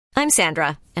I'm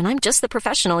Sandra, and I'm just the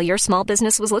professional your small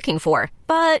business was looking for.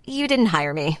 But you didn't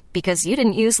hire me because you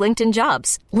didn't use LinkedIn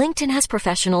Jobs. LinkedIn has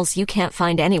professionals you can't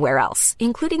find anywhere else,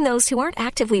 including those who aren't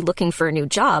actively looking for a new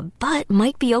job, but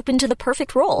might be open to the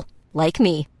perfect role, like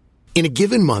me. In a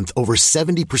given month, over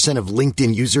 70% of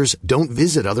LinkedIn users don't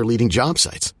visit other leading job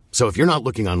sites. So if you're not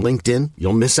looking on LinkedIn,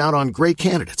 you'll miss out on great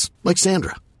candidates like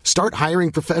Sandra. Start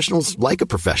hiring professionals like a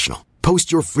professional.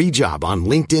 Post your free job on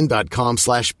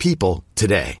linkedin.com/people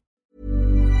today.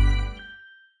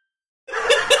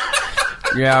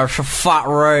 Yeah, it's a fat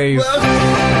rave.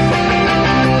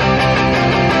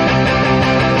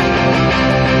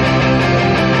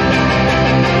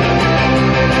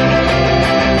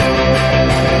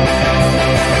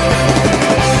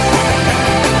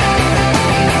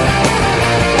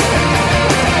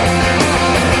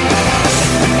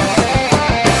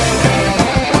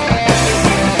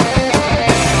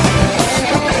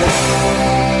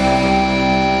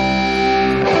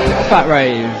 Fat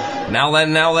rave. Now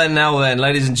then,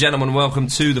 ladies and gentlemen, welcome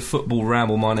to the Football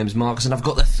Ramble. My name's Marcus, and I've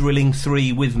got the thrilling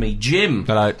three with me. Jim.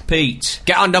 Hello. Pete.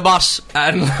 Get on the bus.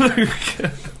 And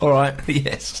Luke. Alright.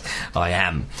 Yes, I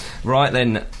am. Right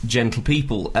then, gentle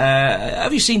people.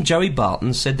 Have you seen Joey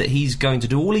Barton said that he's going to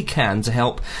do all he can to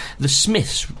help the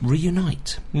Smiths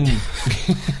reunite?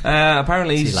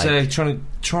 Apparently he's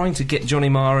trying to get Johnny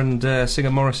Marr and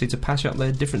Singer Morrissey to patch up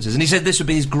their differences. And he said this would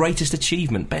be his greatest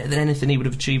achievement, better than anything he would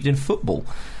have achieved in football.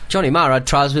 Johnny Marr had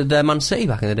trials with Man City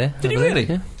back in the day. Did he really?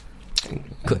 Yeah.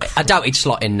 I doubt he'd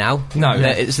slot in now. No.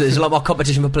 There's a lot more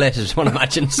competition for places, one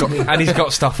imagines. And he's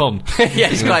got stuff on. Yeah,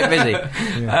 he's quite busy.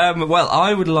 Well,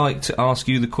 I would like to ask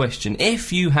you the question.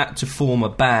 If you had to form a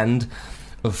band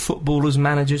of footballers,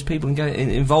 managers, people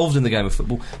involved in the game of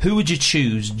football, who would you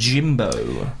choose,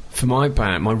 Jimbo? For my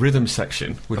band, my rhythm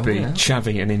section would be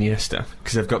Xavi and Iniesta,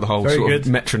 because they've got the whole good.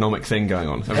 metronomic thing going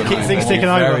on. Keep things ticking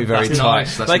over. Very, very That's tight.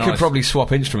 nice, that's They could nice. probably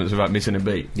swap instruments without missing a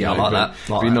beat. Yeah, I like that.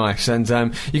 It'd be nice. And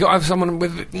you got to have someone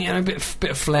with a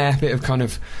bit of flair, a bit of kind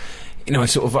of a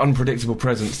sort of unpredictable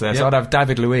presence there. So I'd have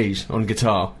David Luiz on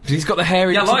guitar. Because he's got the hair,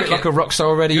 he looks a bit like a rock star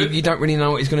already. You don't really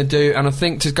know what he's going to do. And I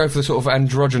think to go for the sort of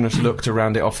androgynous look to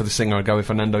round it off for the singer, I'd go with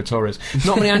Fernando Torres.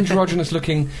 Not many androgynous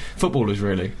looking footballers,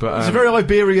 really. But it's a very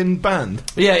Iberian band.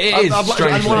 Yeah, it is.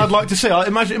 And one I'd like to see. I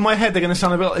imagine in my head they're going to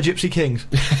sound a bit like the Gypsy Kings.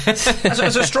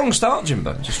 It's a strong start,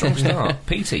 Jimbo. It's a strong start.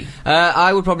 Petey.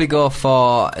 I would probably go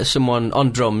for someone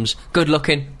on drums, good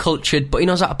looking, cultured, but he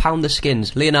knows how to pound the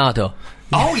skins. Leonardo.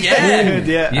 Oh yeah,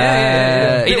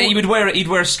 yeah. He'd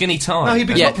wear a skinny tie. No, he'd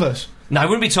be topless. No, it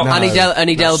wouldn't be topless. And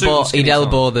he'd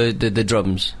elbow the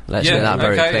drums. Let's make that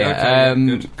very clear.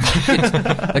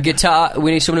 Okay. A guitar.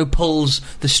 We need someone who pulls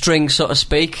the strings, so to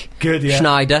speak. Good, yeah.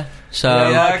 Schneider. So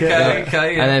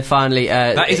Okay. And then finally,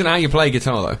 that isn't how you play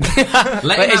guitar, though.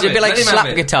 It'd be like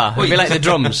slap guitar. It'd be like the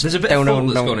drums. There's a bit of thought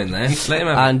that's gone in there. Let him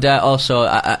have and also,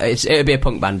 it'd be a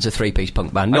punk band. It's a three-piece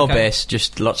punk band. No bass,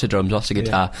 just lots of drums, lots of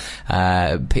guitar.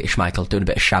 Peter Schmeichel doing a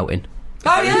bit of shouting.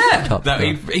 Oh yeah,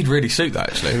 He'd really suit that,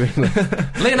 actually.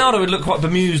 Leonardo would look quite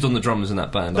bemused on the drums in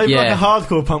that band. They'd be like a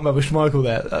hardcore punk band with Schmeichel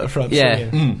there at the front. Yeah,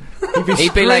 he'd be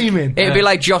screaming. It'd be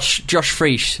like Josh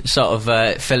Freesh sort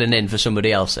of filling in for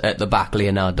somebody else at the back.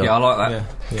 Leonardo. Yeah, I like that.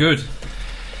 Yeah. Good,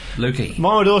 Lukey.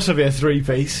 Mine would also be a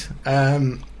three-piece.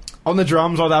 On the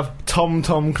drums, I'd have Tom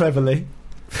Cleverly.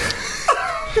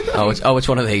 It's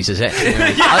one of these, is it?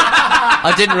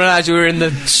 I didn't realise we were in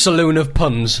the saloon of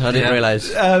puns. I didn't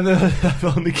realise. On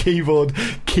the keyboard,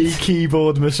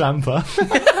 keyboard Masampa.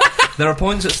 There are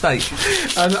points at stake.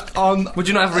 And would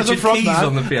you not have Richard Keys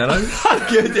on the piano?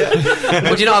 Good, yeah.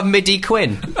 Would you not have Midi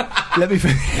Quinn? Let me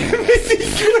finish. Midi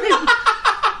Quinn.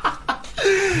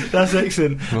 That's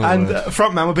excellent.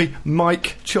 Frontman would be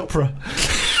Mike Chopra.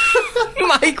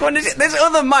 Mike, what is it? There's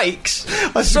other mics.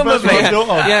 Some of them.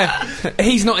 Yeah,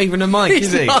 he's not even a mic,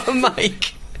 is he? He's not a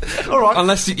mic. All right.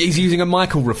 Unless he's using a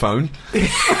microphone.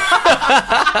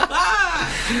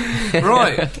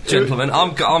 Right, gentlemen,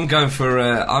 I'm going for.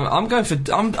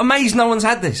 I'm amazed no one's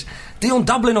had this. Dion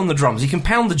Dublin on the drums. He can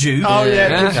pound the Jude. Oh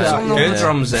yeah, on the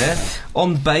drums there.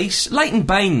 On bass, Leighton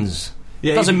Baines.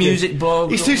 Yeah, does a music blog.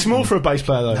 He's too small for a bass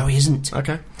player, though. No, he isn't.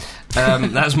 Okay.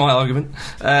 That's my argument.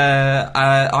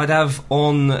 I'd have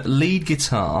on lead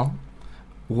guitar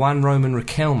Juan Roman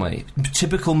Riquelme,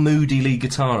 typical moody lead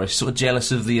guitarist, sort of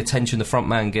jealous of the attention the front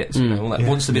man gets.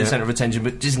 Wants to be the centre of attention,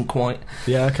 but isn't quite.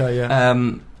 Yeah. Okay. Yeah.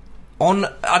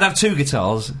 I'd have two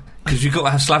guitars because you've got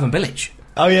to have Slaven Bilic.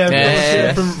 Oh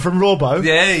yeah. From Rawbo.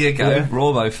 Yeah, there you go. Yeah.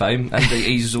 Rawbo fame, and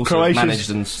he's also managed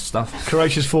and stuff.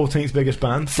 Croatia's 14th biggest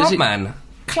band. Frontman.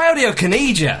 Claudio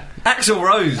Caniggia, Axl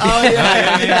Rose. Oh,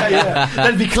 yeah.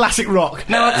 That'd be classic rock.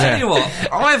 Now, I'll tell you what,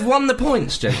 I've won the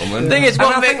points, gentlemen. Thing is,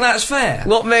 I think that's fair.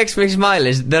 What makes me smile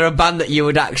is they're a band that you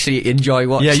would actually enjoy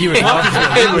watching. Yeah, you would love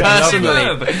it.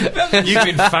 Personally. You've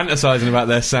been fantasising about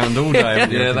their sound all day,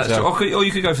 haven't you? Yeah, that's true. Or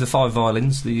you could go for the 5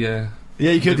 violins, Yeah,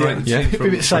 you could. Yeah, a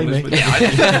bit samey.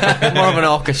 More of an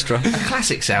orchestra. A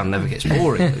classic sound never gets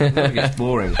boring. It never gets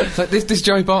boring. So this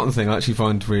Joey Barton thing I actually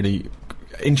find really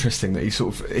interesting, that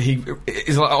he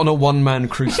is like on a one-man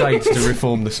crusade to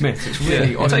reform the Smiths. It's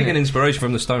really odd, taking inspiration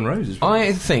from the Stone Roses. Really.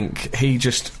 I think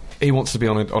he wants to be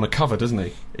on a cover, doesn't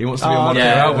he? He wants to be on one of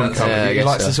their album covers. He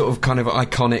likes the sort of kind of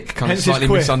iconic, kind of slightly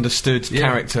misunderstood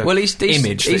character image that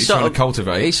he's trying to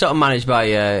cultivate. He's sort of managed by,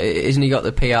 isn't he got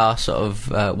the PR sort of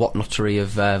whatnottery of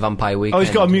Vampire Weekend? Oh,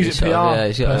 he's got a music PR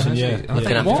he's got person,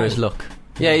 looking after his look.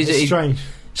 Yeah, he's strange.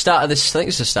 I think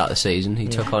it's the start of the season. He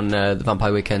took on the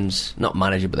Vampire Weekend's, not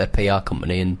manager, but their PR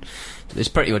company, and it's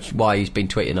pretty much why he's been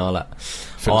tweeting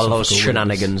all those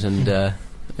shenanigans and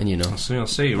you know. I'll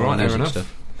see. Right, there enough.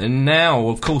 Stuff. And now,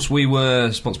 of course, we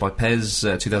were sponsored by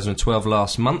Pez 2012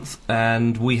 last month,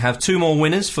 and we have 2 more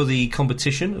winners for the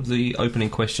competition of the opening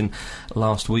question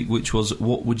last week, which was,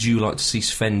 what would you like to see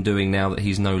Sven doing now that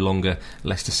he's no longer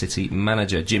Leicester City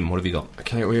manager? Jim, what have you got?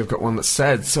 Okay, we've got one that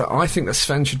said, I think that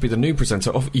Sven should be the new presenter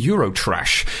of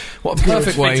Eurotrash. What a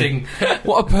perfect way!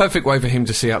 What a perfect way for him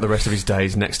to see out the rest of his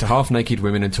days next to half-naked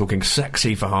women and talking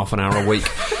sexy for half an hour a week.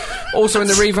 Also in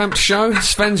the revamped show,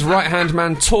 Sven's right-hand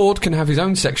man Tord can have his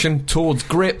own section, Tord's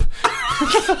Grip,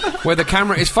 where the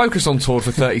camera is focused on Tord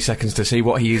for 30 seconds to see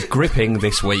what he is gripping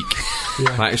this week.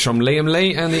 That is from Liam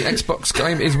Lee, and the Xbox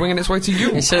game is winging its way to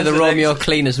you. Instead of the Romeo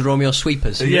Cleaners, the Romeo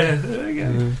Sweepers. Yeah, there you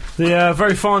go. The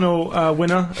very final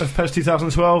winner of PES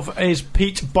 2012 is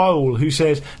Pete Bowl, who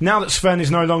says, now that Sven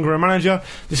is no longer a manager,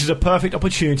 this is a perfect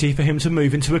opportunity for him to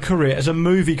move into a career as a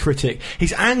movie critic.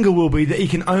 His anger will be that he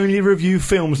can only review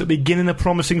films that begin in a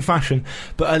promising fashion,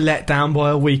 but are let down by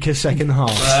a weaker second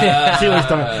half. See what he's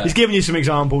done. He's given you some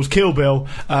examples: Kill Bill,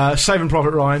 Saving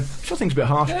Private Ryan, which I think is a bit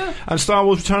harsh, and Star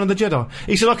Wars: Return of the Jedi.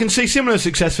 He said, I can see similar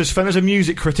success for Sven as a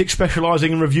music critic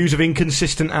specialising in reviews of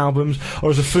inconsistent albums,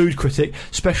 or as a food critic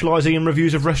specialising in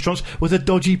reviews of restaurants with a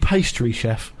dodgy pastry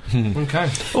chef. Okay.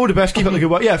 All the best, keep up the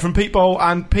good work. Yeah, from Pete Bowl,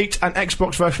 and Pete, an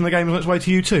Xbox version of the game is on its way to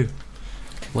you too.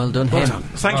 Well done,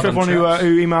 Thanks for everyone who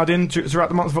emailed in throughout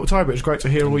the month of October. It was great to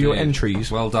hear all your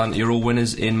entries. Well done. You're all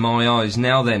winners in my eyes.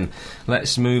 Now then,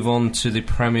 let's move on to the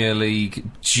Premier League.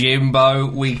 Jimbo,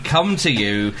 we come to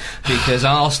you because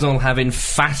Arsenal have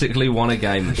emphatically won a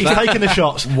game. He's taken the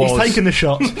shots. He's taken the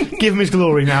shots. Give him his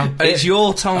glory now. It's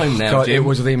your time now, God, Jim. it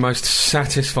was the most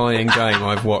satisfying game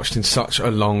I've watched in such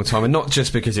a long time, and not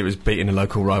just because it was beating a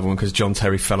local rival and because John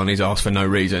Terry fell on his arse for no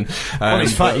reason. On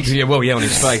his face. On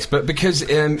his face. But because...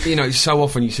 you know, so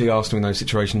often you see Arsenal in those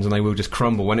situations and they will just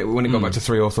crumble. When it got back to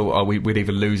 3-0, I thought, we'd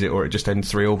either lose it or it just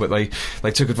ends 3-0. But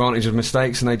they took advantage of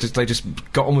mistakes and they just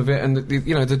got on with it. And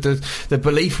the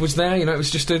belief was there. You know, it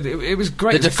was just it was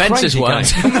great. The defence as well.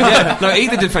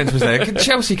 Either defence was there.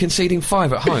 Chelsea conceding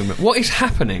 5 at home. What is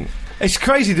happening? It's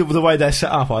crazy the way they're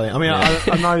set up, I think. I mean,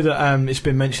 I know that it's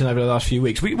been mentioned over the last few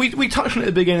weeks. We touched on it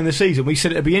at the beginning of the season. We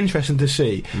said it would be interesting to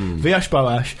see Vias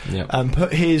Boas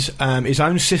put his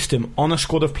own system on a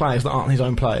squad of players that aren't his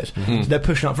own players. So they're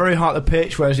pushing up very hard at the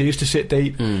pitch, whereas he used to sit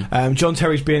deep. John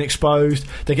Terry's being exposed.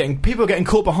 People are getting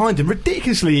caught behind him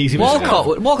ridiculously easy.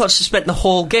 Walcott spent the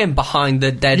whole game behind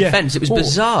the dead fence. It was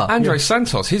bizarre. Andre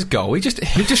Santos, his goal, he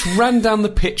just ran down the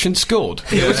pitch and scored.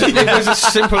 It was as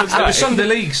simple as that. It was Sunday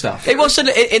League stuff. It was in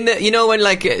the, you know, when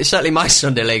certainly my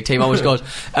Sunday League team always goes,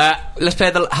 let's play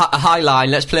the high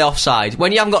line, let's play offside.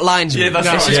 When you haven't got linesmen, it's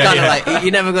just kind of like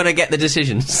you're never going to get the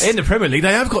decisions. In the Premier League,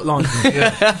 they have got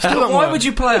linesmen. Why would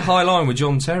you play a high line with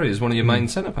John Terry as one of your main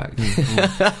centre backs?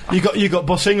 You got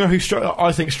Bossinger, who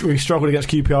I think really struggled against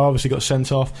QPR, obviously got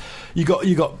sent off. You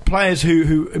got players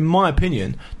who, in my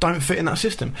opinion, don't fit in that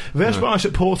system. Villas-Boas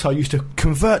at Porto used to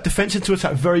convert defence into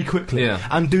attack very quickly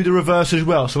and do the reverse as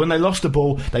well. So when they lost the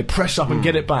ball, they press up and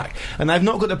get it back. And they've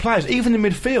not got the players, even in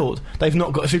midfield. They've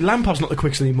not got. So Lampard's not the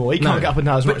quickest anymore. He can't get up and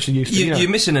down as much as he used to. You're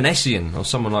missing an Essien or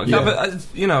someone like that. But I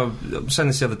was saying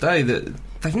this the other day that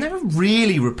they've never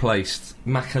really replaced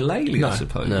Makelele, I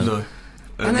suppose. No.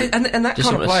 And that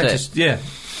kind of player just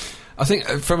I think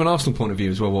from an Arsenal point of view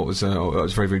as well, what was I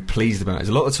was very, very pleased about is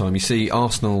a lot of the time you see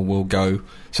Arsenal will go.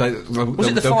 So was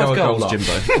it the 5 goals,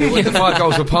 Jimbo? The 5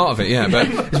 goals were part of it, yeah.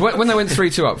 But when they went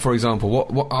 3-2 up, for example,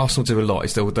 what Arsenal do a lot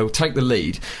is they'll take the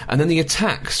lead, and then the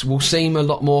attacks will seem a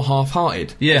lot more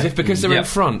half-hearted. Yeah. As if because they're in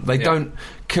front, they don't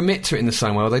commit to it in the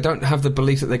same way, or they don't have the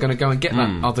belief that they're going to go and get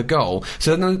that other goal.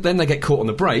 So then they get caught on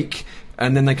the break.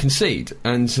 and then they concede.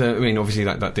 And I mean, obviously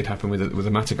that did happen with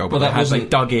a Mata goal, but they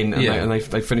dug in and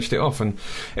they finished it off, and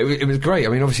it was great. I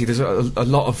mean, obviously there's a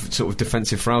lot of sort of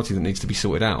defensive frailty that needs to be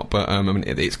sorted out, but I mean,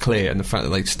 it's clear, and the fact that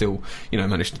they still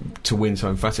managed to win so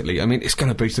emphatically, I mean, it's going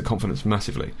to boost the confidence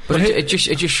massively. But it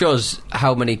just shows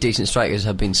how many decent strikers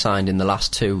have been signed in the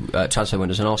last 2 transfer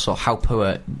windows, and also how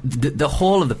poor the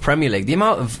whole of the Premier League, the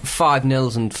amount of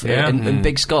 5-0s and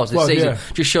big scores this season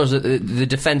just shows that the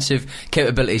defensive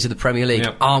capabilities of the Premier League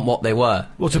aren't what they were.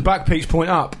 Well, to back Pete's point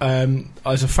up,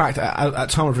 as a fact, at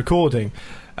time of recording,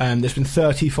 there's been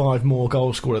 35 more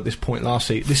goals scored at this point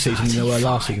this season than there were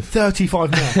last season.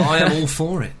 35 more. I am all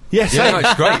for it. Yes,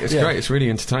 it's great. It's great. It's really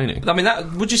entertaining. I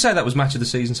mean, would you say that was match of the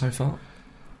season so far?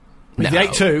 No. The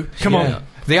 8-2. Come on.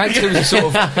 The 8-2 was a sort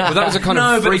of... Well, that was a kind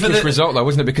of freakish result, though,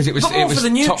 wasn't it? Because it was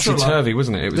topsy-turvy,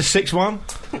 wasn't it? It was the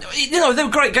 6-1? They were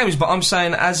great games, but I'm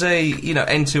saying as a,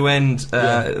 end-to-end,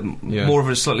 more of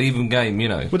a slightly even game,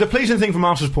 Well, the pleasing thing from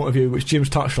Arsenal's point of view, which Jim's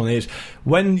touched on, is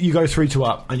when you go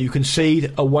 3-2 and you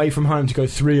concede away from home to go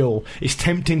 3-3, it's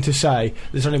tempting to say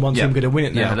there's only one team going to win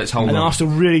it now. Yeah, let's hold and on.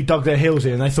 Arsenal really dug their heels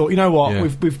in, and they thought, you know what,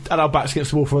 we've had our backs against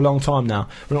the wall for a long time now.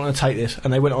 We're not going to take this,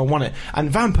 and they went on and won it.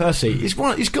 And Van Persie, he's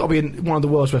got to be one of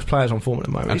the world's best players on form at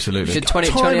the moment. Absolutely.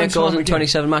 28 goals in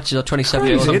 27 matches, or 27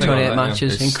 goals in 28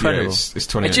 matches. It's incredible. It's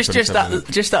 28,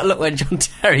 just that look when John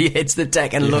Terry hits the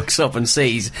deck and looks up and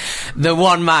sees the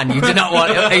one man you do not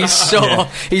want.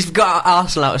 He's got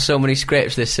Arsenal out of so many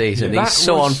scrapes this season. He's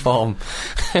so on form.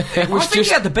 I think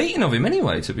he had the beating of him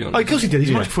anyway, to be honest. Oh, of course he did.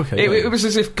 He's much quicker. It was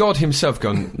as if God himself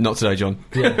gone, not today, John.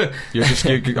 Yeah.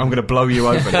 I'm going to blow you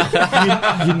over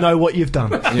now. You know what you've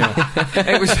done.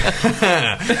 It was...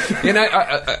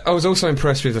 I was also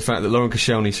impressed with the fact that Laurent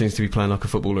Koscielny seems to be playing like a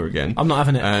footballer again. I'm not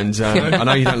having it. And I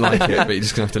know you don't like it, but you're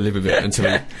just going to have to live with it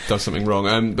until he does something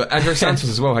wrong. But André Santos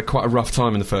as well had quite a rough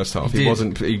time in the first half. He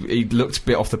looked a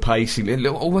bit off the pace. He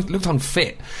looked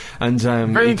unfit. And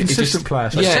very inconsistent player.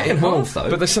 Second half, though.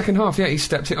 But the second half, he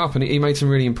stepped it up, and he made some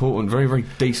really important, very, very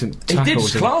decent tackles. He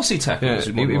did classy tackles.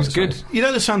 Yeah, it was good.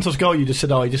 The Santos goal, you just said,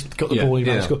 he just got the ball and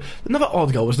he scored. Another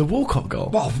odd goal was the Walcott goal.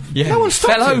 Well, no one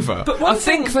fell over. But I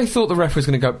think they thought the ref was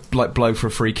going to go blow for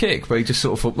a free kick, but he just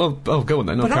sort of thought, well, go on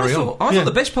then, I'll carry on. I thought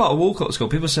the best part of Walcott's goal,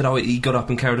 people said, he got up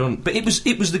and carried on, but it was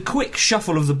the quick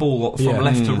shuffle of the ball from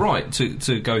left to right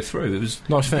to go through. It was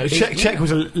nice. Czech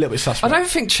was a little bit suspect. I don't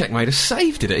think Czech made a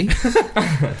save, did he?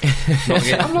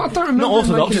 I don't remember. Not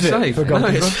orthodox, is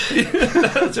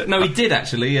it? No, he did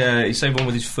actually. He saved one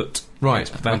with his foot.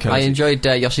 Right. I enjoyed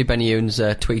Yossi Benayoun's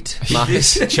tweet,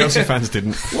 Marcus. Chelsea fans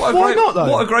didn't. Why not, though?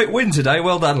 What a great win today.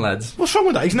 Well done, lads. What's wrong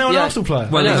with that? He's now an Arsenal player.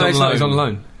 Well, he's on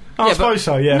loan. I suppose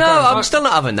so, yeah. No, I'm still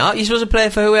not having that. You're supposed to play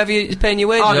for whoever is paying your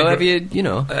wages, or whoever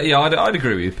I'd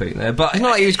agree with you, Pete, there. But it's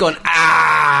not like he was going,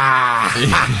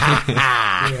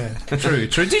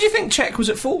 True. Did you think Czech was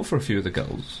at fault for a few of the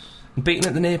goals? Beaten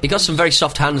at the near. He got some very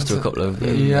soft hands to a couple of.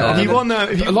 He won.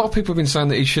 A lot of people have been saying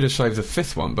that he should have saved the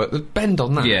fifth one, but the bend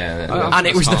on that. And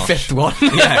it was harsh. The fifth one.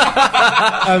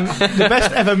 The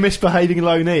best ever misbehaving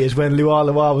loanee is when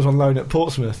Luar was on loan at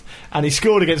Portsmouth, and he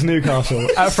scored against Newcastle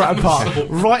at Fratton Park,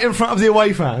 right in front of the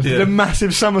away fans, did a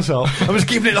massive somersault. I was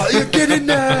keeping it like, you get in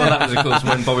there. Well, that was of course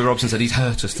when Bobby Robson said he's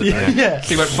hurt us today.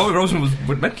 He went, Bobby Robson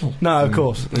went mental. No, of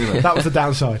course. That was the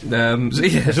downside.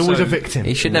 There's always a victim.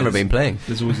 He should never have been playing.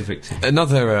 There's always a victim.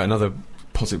 Another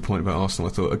positive point about Arsenal,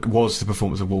 I thought, was the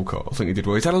performance of Walcott. I think he did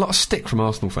well. He's had a lot of stick from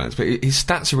Arsenal fans, but his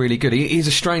stats are really good. He's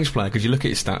a strange player because you look at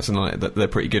his stats and they're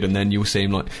pretty good, and then you'll see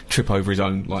him trip over his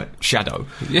own shadow,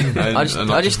 and I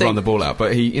just run the ball out.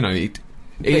 But he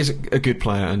is a good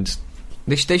player, and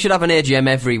they should have an AGM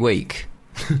every week.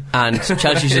 And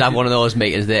Chelsea should have one of those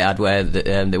meetings they had where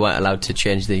they weren't allowed to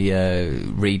change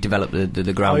redevelop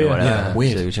the ground or whatever.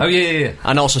 Weird. Yeah.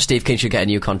 And also Steve King should get a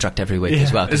new contract every week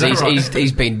as well, because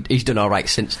he's done all right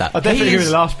since that. I definitely agree with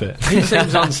the last bit. He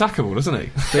seems unsackable, doesn't he?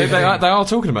 They are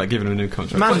talking about giving him a new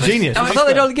contract. Man's genius. I thought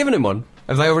they'd already given him one.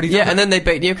 Have they already done that? And then they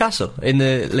beat Newcastle in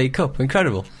the League Cup.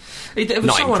 Incredible.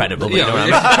 Not incredible, but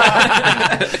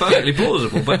perfectly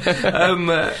plausible. But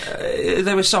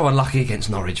they were so unlucky against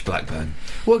Norwich, Blackburn.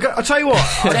 Well, I'll tell you what,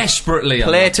 desperately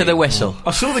play unlucky. To the whistle.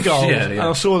 I saw the goal, and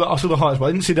I saw the highlights, but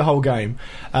I didn't see the whole game.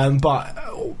 But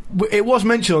it was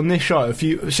mentioned on this show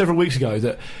several weeks ago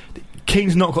that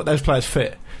Keane's not got those players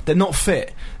fit. they're not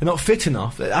fit. They're not fit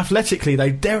enough. Athletically,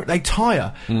 they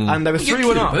tire, and they were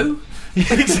 3-1 up.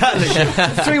 Exactly.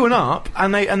 3-1 up,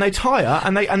 and they tire,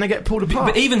 and they get pulled apart.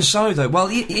 But even so, though,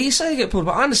 well, you say they get pulled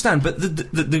apart. I understand, but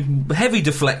the heavy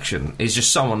deflection is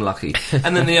just so unlucky,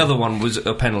 and then the other one was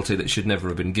a penalty that should never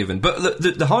have been given. But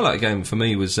the highlight game for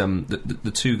me was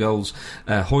the 2 goals,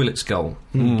 Hoylett's goal.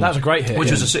 That was a great hit.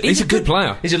 Which was he's a good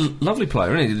player. He's a lovely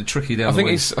player, isn't he? He's tricky down.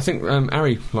 I think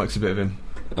Harry likes a bit of him.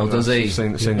 Oh, does he?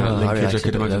 Seen that linkage, I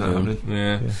could imagine that happening.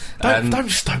 Yeah. Don't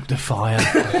stoke the fire.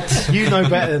 You know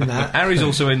better than that. Harry's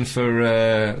also in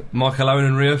for Michael Owen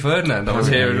and Rio Ferdinand. I was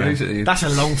hearing recently. That's a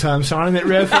long-term sign, isn't it,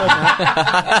 Rio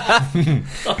Ferdinand?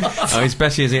 His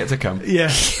best years yet to come. Yeah.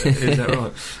 Is that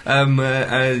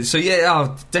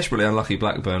right? Desperately unlucky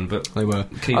Blackburn, but they were.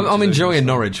 I'm enjoying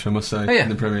Norwich, I must say, in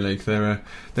the Premier League. They're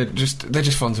just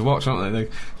fun to watch, aren't they?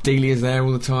 Delia's there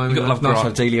all the time. You've got to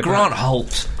love Grant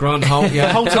Holt. Grant Holt,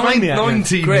 yeah.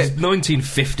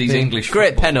 1950s English.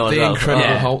 Great penno as well.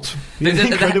 Incredible Holt. We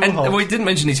didn't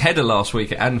mention his header last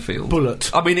week at Anfield. Bullet.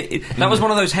 I mean, that was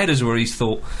one of those headers where he's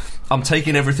thought, I'm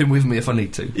taking everything with me if I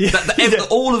need to.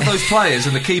 All of those players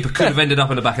and the keeper could have ended up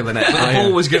in the back of the net, but the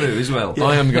ball was going to as well.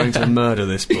 I am going to murder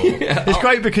this ball. It's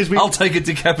great because I'll take a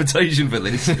decapitation for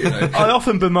this. I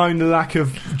often bemoan the lack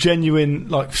of genuine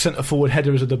centre forward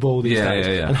headers of the ball these days,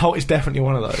 and Holt is definitely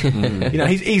one of those.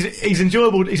 He's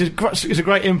enjoyable. He's a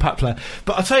great impact player.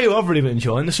 But I tell you, what I've really been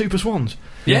enjoying the Super Swans.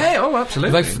 Yeah,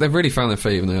 absolutely. They've really found their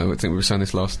feet, even though I think we were saying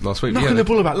this last week. Knocking the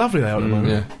ball about lovely they are at the moment.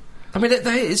 Yeah. I mean,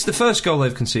 it's the first goal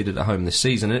they've conceded at home this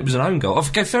season, and it was an own goal.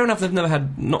 Okay, fair enough, they've not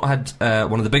had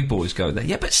one of the big boys go there.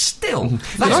 Yeah, but still,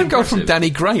 that's an own goal from Danny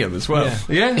Graham as well.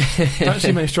 Yeah. Don't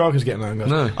see many strikers getting own goals.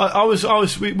 No.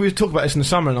 We were talking about this in the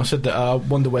summer, and I said that I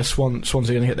wonder where Swansea are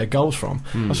going to get their goals from.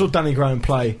 I saw Danny Graham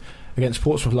play against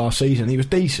Portsmouth last season. He was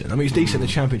decent. I mean, he's decent in the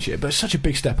Championship, but it's such a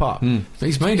big step up.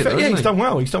 He's made it, though, he's done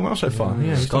well. He's done well so far.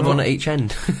 He's got one at each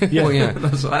end.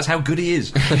 That's how good he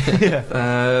is.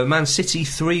 Man City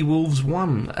 3, Wolves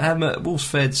 1. Wolves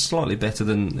fared slightly better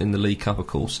than in the League Cup, of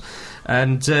course.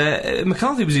 And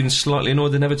McCarthy was even slightly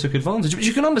annoyed they never took advantage, which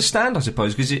you can understand, I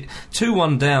suppose, because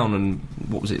 2-1 down and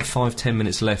 5-10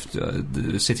 minutes left,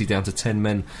 the City down to 10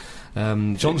 men.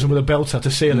 Johnson with a belter to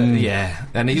seal it. Yeah.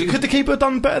 And could the keeper have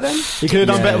done better then? He could have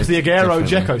done better with the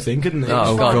Aguero-Dzeko thing, couldn't he?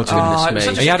 Oh, God,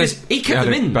 goodness me. He kept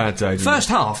them in. Bad day, First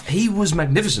half, he was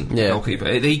magnificent, goalkeeper.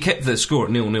 He kept the score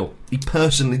at 0-0. He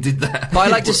personally did that. But I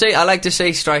like to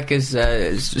see strikers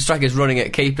running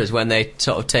at keepers when they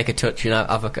sort of take a touch and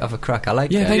have a crack. I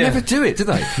like that. They never do it, do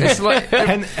they? It's like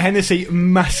Hennessy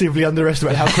massively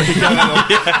underestimated how quick he got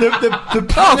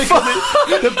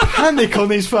the panic on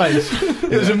his face.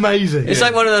 It was amazing. It's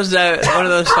like one of those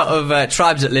sort of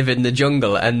tribes that live in the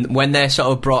jungle, and when they're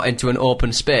sort of brought into an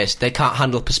open space, they can't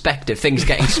handle perspective. Things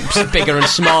getting bigger and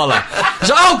smaller. It's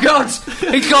like, oh God,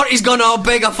 he's gone all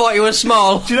big. I thought he was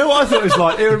small. Do you know what I thought it was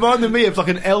like? It reminded me of like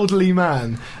an elderly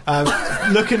man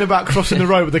looking about crossing the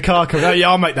road with a car coming. Oh yeah,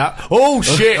 I'll make that. Oh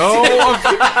shit! Oh,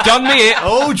 I've done me it.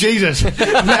 Oh Jesus!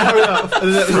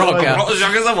 Frogger, not as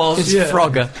young as I was. It's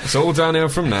Frogger. It's all downhill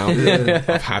from now.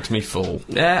 I've had me full.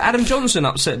 Adam Johnson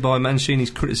upset by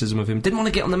Mancini's criticism of him. Didn't want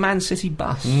to get on the Man City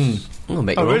bus.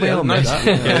 Really?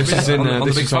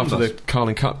 This is after the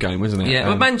Carling Cup game, wasn't it? Yeah,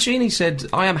 but Mancini said,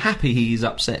 "I am happy he's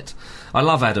upset. I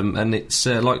love Adam, and it's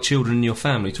like children in your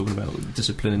family," talking about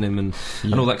disciplining him and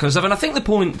all that kind of stuff. And I think the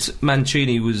point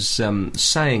Mancini was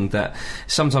saying that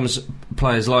sometimes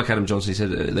players like Adam Johnson, he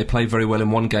said, they play very well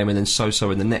in one game and then so-so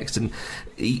in the next, and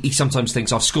he sometimes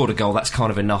thinks, I've scored a goal, that's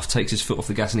kind of enough, takes his foot off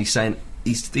the gas, and he's saying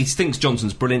he thinks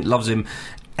Johnson's brilliant, loves him,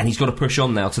 and he's got to push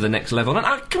on now to the next level, and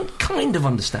I can kind of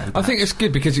understand that. I think it's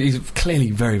good because he's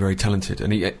clearly very, very talented,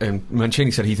 and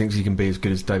Mancini said he thinks he can be as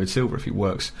good as David Silva if he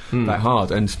works that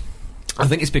hard, and I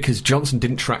think it's because Johnson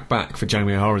didn't track back for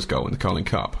Jamie O'Hara's goal in the Carling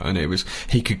Cup, and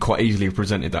he could quite easily have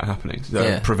prevented that happening,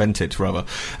 prevented rather.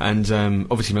 And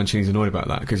obviously Mancini's annoyed about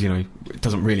that because it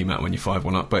doesn't really matter when you're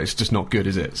 5-1 up, but it's just not good,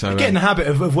 is it? So get in the habit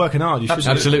of working hard.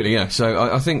 Absolutely, yeah.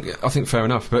 So I think fair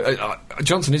enough. But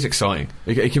Johnson is exciting.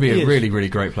 He could be a really, really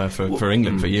great player for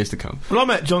England for years to come. Well, I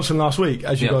met Johnson last week,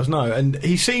 as you guys know, and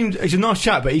he's a nice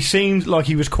chap, but he seemed like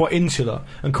he was quite insular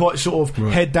and quite sort of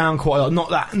head down, quite not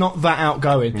that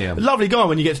outgoing. Yeah. Lovely guy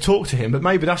when you get to talk to him, but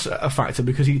maybe that's a factor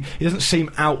because he doesn't seem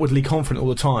outwardly confident all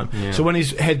the time. Yeah. So when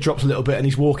his head drops a little bit and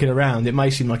he's walking around, it may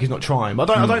seem like he's not trying. But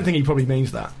I don't think he probably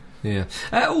means that. Yeah.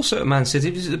 Also at Man City,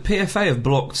 the PFA have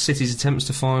blocked City's attempts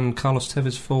to fine Carlos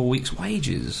Tevez 4 weeks'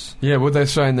 wages. Yeah, well, they're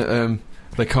saying that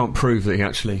they can't prove that he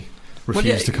actually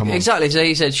refused to come on. Exactly, so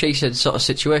he said, she said sort of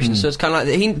situation. So it's kind of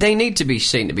like they need to be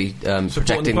seen to be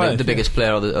protecting the biggest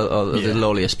player or the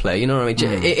lowliest player. You know what I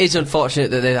mean? It is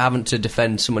unfortunate that they're having to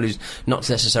defend someone who's not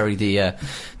necessarily the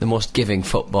most giving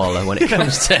footballer when it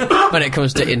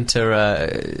comes to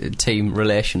inter team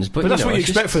relations. But that's what you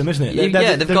expect from them, isn't it?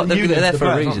 They're there for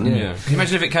a reason. Yeah. Can you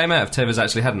imagine if it came out if Tevez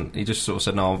actually hadn't? He just sort of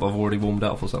said, "No, I've already warmed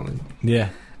up" or something. Yeah.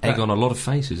 Egg on a lot of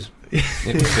faces.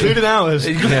 Including ours.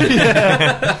 We've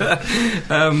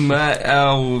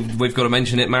got to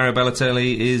mention it. Mario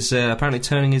Balotelli is apparently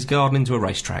turning his garden into a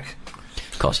racetrack.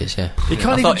 Of course he is, yeah. He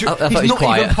can't he's not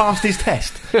quiet. Even passed his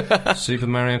test. Super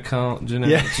Mario Kart, do you know?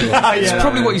 It's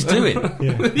probably what he's doing.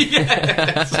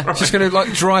 Right. Just going to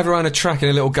like drive around a track in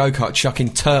a little go-kart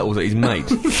chucking turtles at his mate.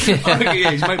 His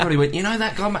mate probably went, you know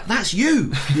that guy, that's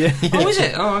you. Oh, is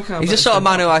it? Oh, okay. He's the sort of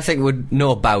man who I think would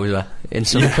know Bowser in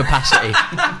some capacity,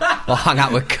 or hang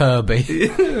out with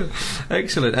Kirby.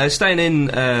 Excellent. Staying in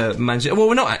Manchester. Well,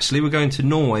 we're not actually. We're going to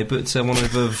Norway, but one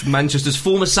of Manchester's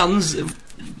former sons.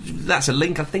 That's a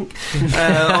link, I think. Ole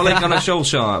Gunnar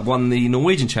Solskjaer won the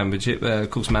Norwegian Championship, of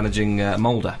course, managing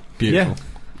Molde. Beautiful. Yeah.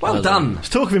 Well done. There's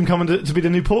talk of him coming to be the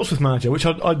new Portsmouth manager, which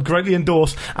I'd greatly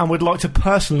endorse and would like to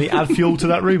personally add fuel to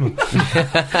that rumour. So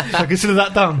I consider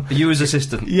that done. You as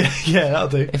assistant. Yeah, that'll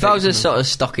do. If I was a sort of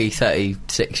stocky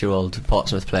 36-year-old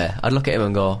Portsmouth player, I'd look at him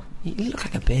and go, you look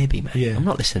like a baby, man. Yeah. I'm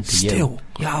not listening to you.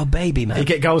 You're a baby, man. He'd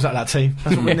get goals out of that team.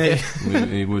 That's what we need.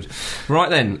 He would. Right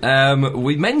then,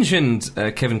 we mentioned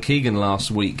Kevin Keegan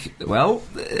last week. Well,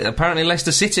 apparently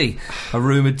Leicester City are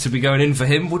rumoured to be going in for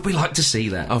him. Would we like to see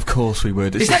that? Of course we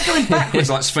would. Is that going backwards,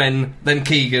 like Sven, then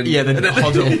Keegan? Yeah, then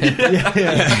Hoddle.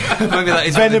 Maybe that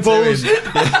is Venables.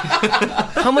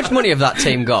 How much money have that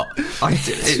team got?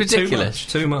 It's ridiculous.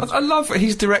 Too much. I love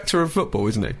he's director of football,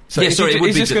 isn't he? So he's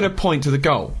just going to point to the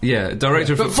goal. Yeah,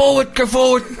 director of football. Go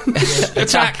forward.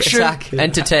 Attack,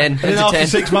 entertain. And then after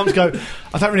 6 months go,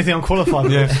 I don't really think I'm qualified for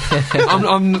this.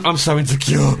 I'm so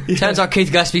insecure. Turns out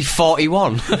Keith Gillespie's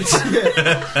 41. It's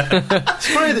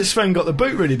funny that Sven got the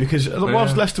boot, really, because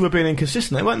whilst Leicester were being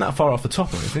inconsistent, they weren't that far off the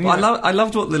top or anything. I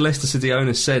loved what the Leicester City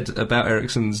owner said about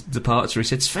Eriksen's departure. He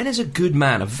said, Sven is a good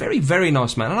man, a very, very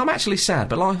nice man, and I'm actually sad,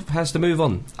 but life has to move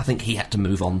on. I think he had to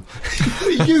move on.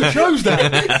 You chose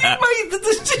that. You made the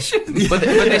decision. But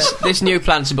this new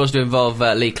plan's supposed to involve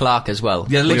Lee Clark as well,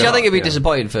 which I think would be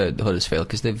disappointing for Huddersfield,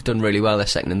 because they've done really well. They're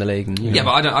second in the league. And, but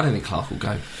I don't think Clark will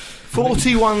go.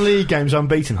 41 league games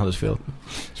unbeaten, Huddersfield.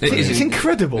 It's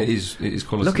incredible. It is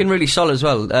quality. Looking really solid as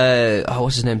well.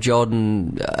 What's his name?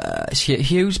 Jordan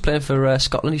Hughes, playing for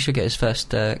Scotland. He should get his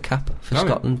first cap for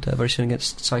Scotland very soon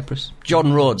against Cyprus.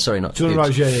 Jordan Rhodes, sorry, not Jordan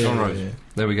Rhodes. Jordan Rhodes.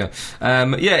 There we go.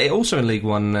 Also in League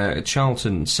One,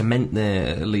 Charlton cement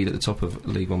their lead at the top of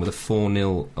League One with a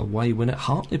 4-0 away win at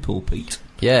Hartlepool, Pete.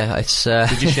 Yeah, it's.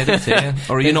 Did you shed a tear?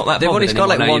 Or are you not that they've bothered only scored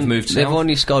anymore now you've moved They've south?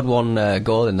 only scored one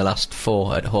goal in the last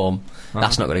 4 at home.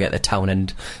 That's not going to get the town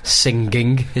end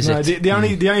singing, is it? The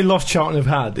only loss Charlton have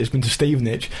had has been to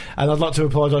Stevenage, and I'd like to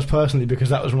apologise personally because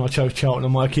that was when I chose Charlton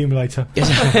on my accumulator. Is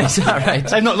that right?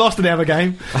 They've not lost an ever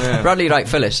game. Yeah. Bradley Wright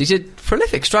Phillips, he's a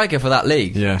prolific striker for that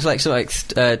league. Yeah. He's like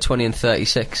 20 and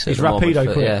 36. He's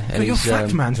rapido quick. Yeah, but you're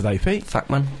fact man today, Pete. Fact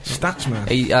man, stats man.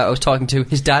 I was talking to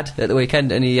his dad at the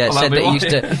weekend, and he said that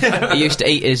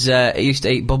he used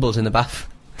to eat bubbles in the bath.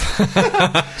 So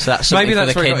that's maybe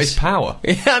that's where he got his power.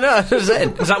 Yeah, I know. That's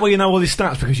it. Is that where you know all his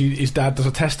stats? Because his dad does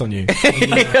a test on you.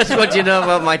 What do you know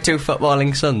about my 2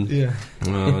 footballing sons? Yeah.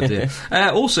 Oh dear.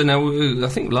 Also, now I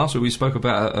think last week we spoke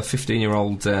about a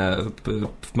 15-year-old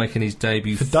making his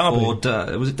debut for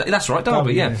Derby. Was it? That's right,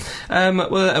 Derby. Yeah.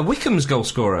 Well, Wickham's goal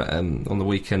scorer on the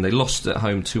weekend. They lost at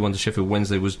home 2-1 to Sheffield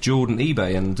Wednesday. Was Jordan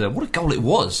Ebay, and what a goal it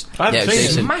was! It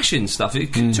was smashing stuff.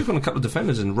 It took on a couple of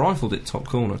defenders and rifled it top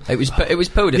corner. It was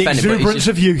poor defending. The exuberance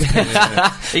of youth.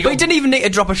 But he didn't even need to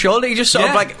drop a shoulder. He just sort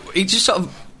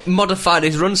of modified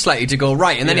his run slightly to go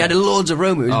right, and then he had loads of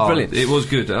room. It was brilliant. It was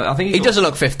good. I think he doesn't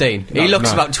look 15. He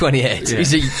looks about 28. Yeah.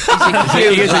 He's a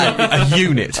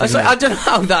unit. I don't know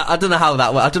how that. I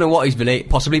don't know what he's been eating.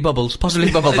 Possibly bubbles.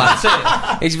 Possibly bubble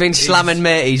bath. He's been slamming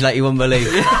mateys like you wouldn't believe.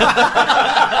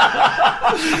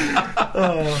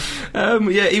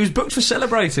 He was booked for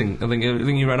celebrating. I think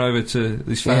he ran over to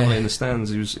his family in the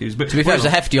stands. He was booked. To be fair, it was a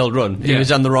hefty old run. He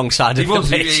was on the wrong side of the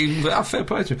pitch. Fair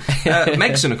play to him.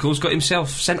 Megson, of course, got himself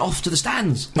sent off to the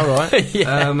stands. All right. He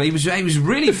was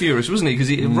really furious, wasn't he?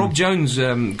 Because Rob Jones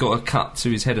got a cut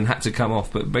to his head and had to come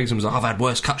off, but Megson was like, I've had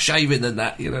worse cut shaving than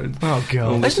that, you know. Oh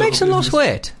god. Has Megson lost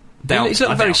weight? He's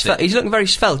looking very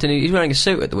svelte, and he's wearing a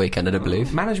suit at the weekend, I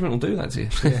believe. Management will do that to you.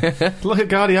 Look at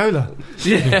Guardiola.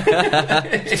 Yeah.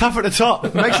 It's tough at the top.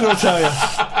 Megson will tell you.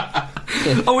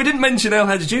 Oh, we didn't mention El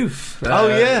Hadj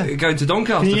Diouf. Going to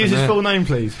Doncaster. Can you use his full name,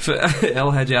 please? For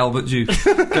El Hadj Albert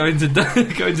Diouf.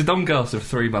 going to Doncaster for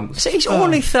 3 months. So he's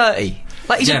only 30.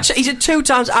 Like he's a 2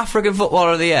 times African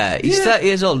Footballer of the Year. He's 30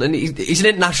 years old, and he's an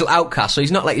international outcast. So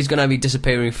he's not like he's going to be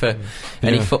disappearing for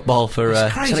any football for.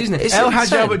 It's crazy, isn't it? El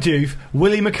Hadj Albert Diouf,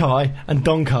 Willie Mackay, and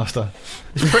Doncaster.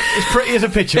 It's pretty as a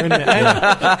picture, isn't it?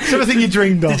 It's everything you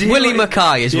dreamed of. Willie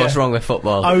Mackay is what's wrong with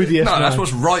football. Odious. No, that's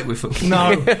what's right with football.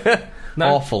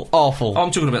 No. Awful.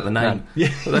 I'm talking about the name.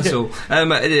 Yeah. That's all. El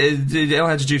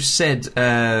Hadj Diouf said,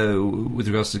 with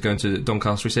regards to going to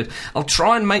Doncaster, he said, I'll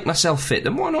try and make myself fit,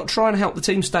 and why not try and help the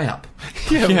team stay up?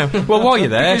 Yeah. Well, while you're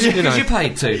there, because you're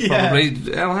paid to, probably,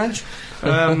 El Hadj.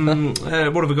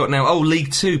 What have we got now? Oh,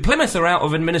 League 2. Plymouth are out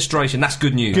of administration. That's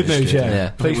good news. Good news,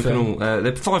 yeah. Please,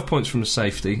 they're 5 points from the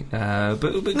safety. But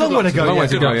long way to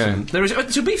go. There is,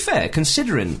 to be fair,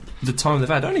 considering the time they've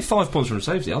had, only 5 points from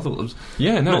safety. I thought it was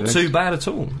not too bad at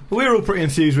all. We were all pretty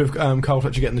enthused with Carl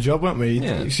Fletcher getting the job, weren't we?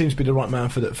 Yeah. He seems to be the right man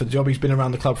for the job. He's been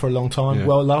around the club for a long time,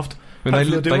 well loved. I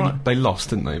mean, they lost,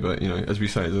 didn't they? But, as we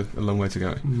say, there's a long way to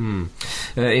go.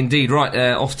 Indeed. Right,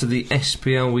 off to the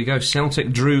SPL we go.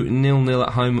 Celtic drew 0-0 at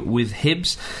home with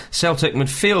Hibs. Celtic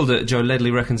midfielder Joe Ledley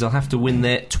reckons they'll have to win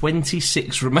their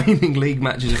 26 remaining league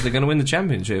matches if they're going to win the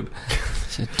Championship.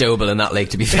 It's doable in that league,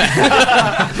 to be fair.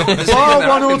 Bar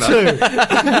one or two.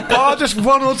 Bar just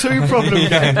 1 or 2 problem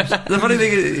games. The funny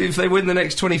thing is, if they win the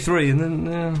next 23, and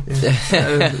then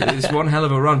it's one hell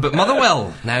of a run. But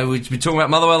Motherwell, now we've been talking about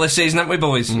Motherwell this season, haven't we,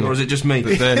 boys? Or is it just me?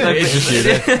 It is just you.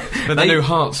 They're the new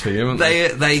Hearts for you, aren't they?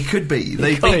 They could be.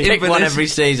 They pick one every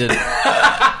season. Do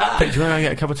you want to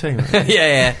get a cup of tea?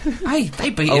 Yeah. Hey, they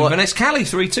beat Inverness Cali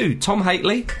 3-2. Tom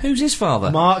Haitley, who's his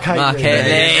father? Mark Haitley.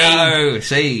 There you go.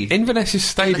 See, Inverness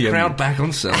Stadium. The crowd back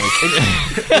on side.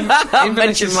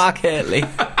 Mention Mark Haitley.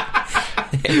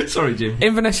 Sorry, Jim.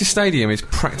 Inverness Stadium is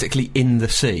practically in the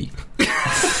sea.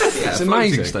 It's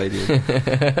amazing stadium.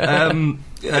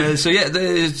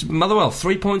 There's Motherwell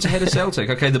 3 points ahead of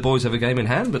Celtic. Okay, the boys have a game in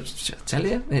hand, but I tell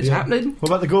you, it's happening. What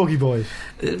about the Gorgie boys?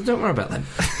 Don't worry about them.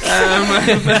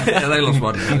 They lost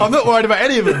one. I'm not worried about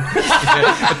any of them.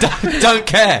 Don't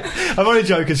care. I'm only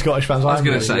joking, Scottish fans. I was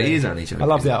going to say, he's only joking. I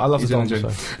love the Dons.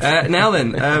 Now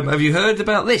then, have you heard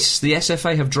about this? The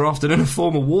SFA have drafted in a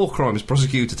former war crimes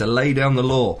prosecutor to lay down the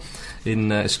law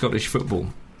in Scottish football.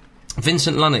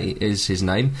 Vincent Lunny is his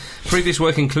name. Previous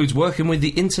work includes working with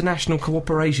the International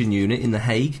Cooperation Unit in The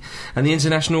Hague and the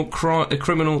International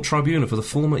Criminal Tribunal for the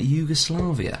former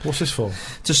Yugoslavia. What's this for?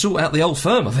 To sort out the old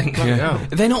firm, I think.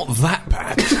 They're not that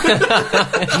bad.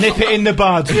 Nip it in the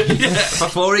bud.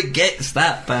 Before it gets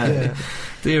that bad. Yeah.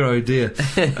 Dear oh dear.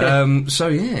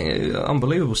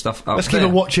 Unbelievable stuff up Let's keep a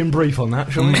watching brief on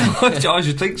that, shall we? I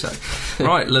should think so.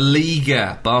 Right, La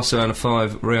Liga. Barcelona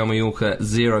 5, Real Mallorca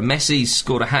 0. Messi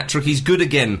scored a hat-trick. He's good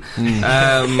again. And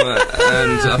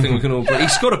I think we can all... He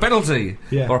scored a penalty.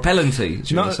 Yeah. Or a penalty,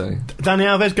 should I say. Dani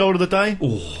Alves, goal of the day.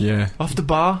 Oh. Yeah. Off the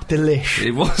bar. Delish.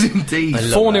 It was indeed.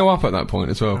 4-0 up at that point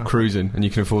as well, cruising, and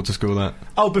you can afford to score that.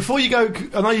 Oh, before you go...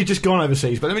 I know you've just gone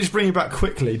overseas, but let me just bring you back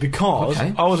quickly, because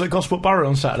I was at Gosport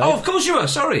Borough on Saturday. Oh, of course you were,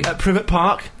 sorry. At Privet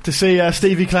Park to see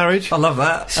Stevie Claridge. I love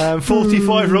that.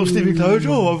 45-year-old Stevie Claridge.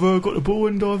 Oh, I've got the ball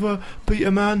and I've beat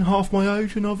a man half my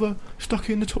age and I've stuck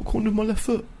it in the top corner of my left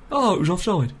foot. Oh, it was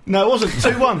offside. No, it wasn't.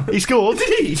 2-1. He scored.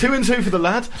 Did he? 2-2 for the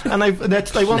lad, and they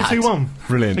won 2-1.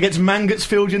 Brilliant. Against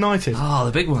Mangotsfield United. Oh,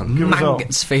 the big one.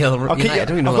 Mangotsfield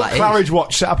United. I've got Claridge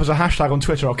Watch set up as a hashtag on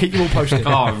Twitter. I'll keep you all posted.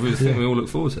 I think we all look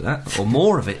forward to that. Or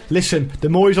more of it. Listen, the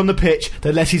more he's on the pitch,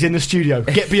 the less he's in the studio.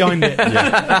 Get behind it.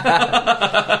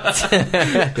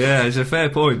 Yeah, it's a fair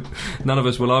point. None of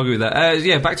us will argue with that.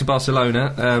 Back to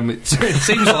Barcelona. It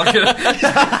seems like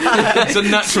it's a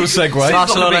natural segue.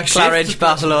 Barcelona, Claridge,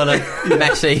 Barcelona.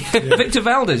 Messi. Victor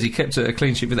Valdez, he kept a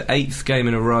clean sheet for the 8th game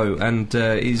in a row and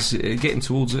is getting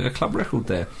towards a club record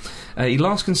there. He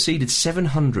last conceded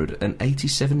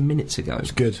 787 minutes ago.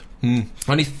 That's good.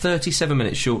 Only 37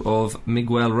 minutes short of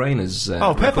Miguel Reyna's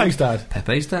Pepe's dad.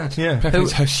 Pepe's dad. Yeah.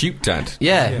 Pepe's Hirsute dad.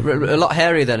 Yeah, a lot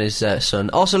hairier than his son.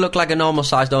 Also looked like a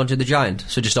normal-sized Andre the Giant.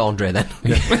 So just Andre then.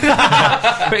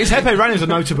 But his Pepe Reyna's a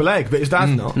notable egg, but his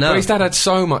dad's not. No. But his dad had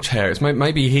so much hair. It's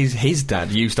maybe his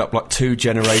dad used up like 2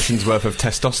 generations worth of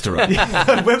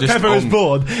testosterone. When Pepe was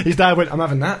born, his dad went, I'm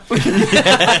having that.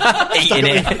 Eating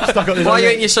it. Why are you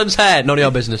eating your son's hair? None of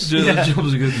your business.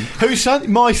 Jobs are good. Whose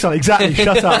son? My son, exactly.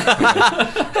 Shut up.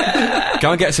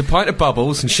 Go and get us a pint of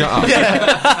bubbles and shut up.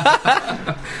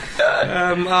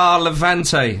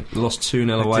 Levante lost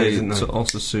 2-0 away to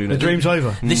Osasuna. The dream's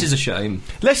over. This is a shame.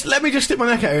 Let me just stick my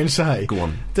neck out here and say Go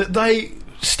on. that they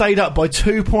stayed up by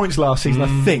 2 points last season,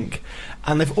 I think,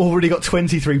 and they've already got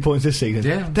 23 points this season.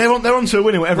 Yeah. They're on to a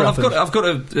winning, whatever happens. I've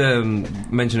got to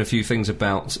mention a few things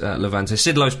about Levante.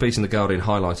 Sid Lowe's piece in The Guardian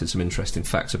highlighted some interesting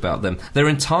facts about them. Their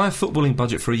entire footballing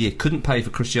budget for a year couldn't pay for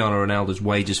Cristiano Ronaldo's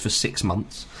wages for 6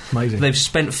 months. Amazing. They've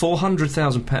spent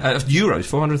 400,000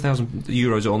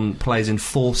 euros on players in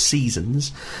 4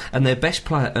 seasons, and their best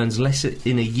player earns less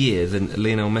in a year than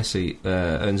Lionel Messi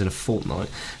earns in a fortnight.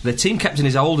 Their team captain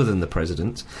is older than the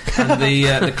president, and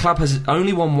the club has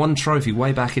only won 1 trophy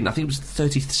way back in, I think it was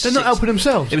 36. They're not helping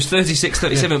themselves. It was 36,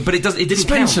 37, but it didn't spend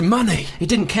count. some money. It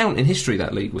didn't count in history,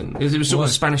 that league win. It was sort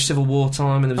of Spanish Civil War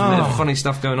time, and there was a bit of funny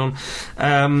stuff going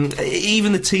on.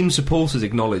 Even the team supporters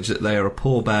acknowledge that they are a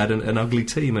poor, bad and ugly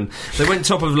team, and they went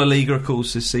top of La Liga, of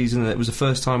course, this season, and it was the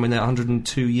first time in their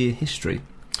 102-year history.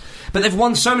 But they've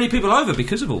won so many people over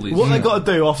because of all these. What they've got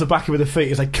to do off the back of their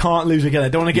feet is they can't lose again. They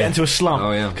don't want to get into a slump.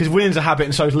 Oh, yeah. Because winning's a habit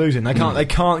and so is losing. They can't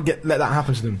let that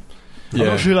happen to them. I'm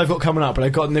not sure who they've got coming up, but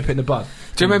they've got to nip it in the bud.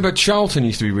 Do you remember Charlton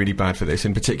used to be really bad for this,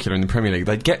 in particular in the Premier League?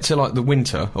 They'd get to like the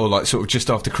winter, or like sort of just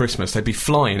after Christmas, they'd be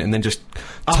flying and then just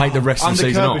take the rest of the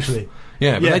season off.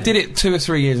 Yeah, but they did it 2 or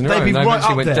 3 years in a row, and they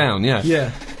eventually went down,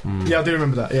 Yeah, I do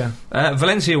remember that, yeah.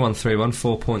 Valencia won 3-1,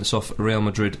 4 points off Real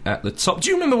Madrid at the top. Do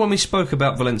you remember when we spoke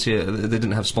about Valencia? They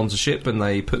didn't have sponsorship, and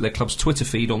they put their club's Twitter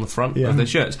feed on the front of their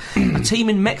shirts. A team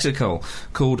in Mexico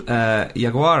called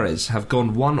Jaguares have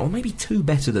gone 1 or maybe 2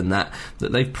 better than that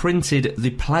they've printed the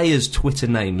players' Twitter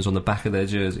names on the back of their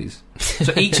jerseys.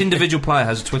 So each individual player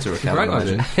has a Twitter account. Great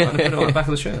idea. And they put it on the back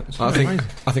of the shirt. I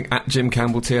think at Jim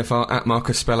Campbell TFR, at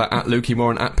Marcus Speller, at Lukey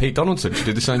Moore, and at Pete Donaldson should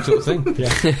do the same sort of thing.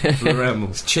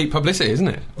 It's cheap publicity, isn't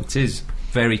it? It is.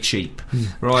 Very cheap.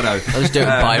 Righto. I'll just do it in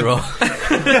Biro.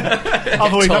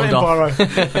 I've always done it in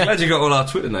Biro. I'm glad you got all our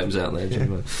Twitter names out there,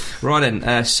 Jim. Right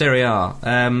then, Serie A.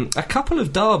 A couple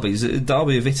of derbies.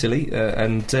 Derby of Italy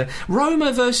and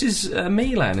Roma versus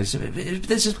Milan.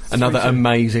 There's another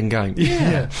amazing game.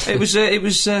 Yeah. It was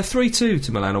 3-2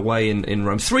 to Milan away in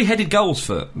Rome. 3-headed goals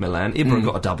for Milan. Ibra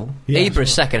got a double.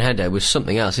 Ibra's second header was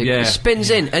something else. He spins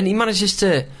in and he manages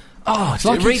to... it's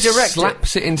like redirect,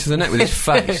 slaps it into the net with his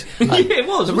face. It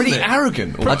was really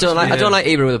arrogant. I don't like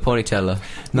Ibra with a ponytail though.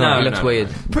 No, he looks weird.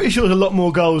 Pretty sure there's a lot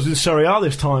more goals in Serie A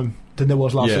this time than there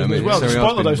was last season as well, despite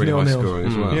all those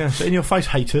nil-nils. Well. Yeah, so in your face,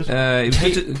 haters.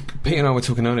 Pete and I were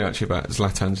talking earlier actually about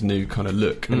Zlatan's new kind of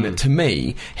look, and to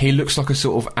me, he looks like a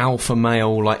sort of alpha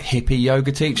male, like hippie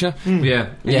yoga teacher. Yeah.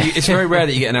 It's very rare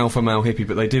that you get an alpha male hippie,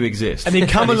 but they do exist. And they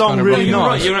come along really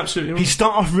nice. Right, you're absolutely right. He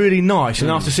start off really nice,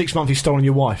 and after 6 months, he's stolen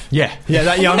your wife. Yeah,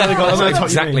 I know the guy. That's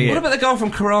exactly it. What about the guy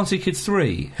from Karate Kid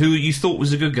 3, who you thought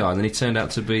was a good guy, and then he turned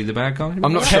out to be the bad guy?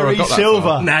 I'm not sure I got that Silva.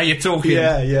 far. Now you're talking.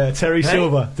 Yeah, Terry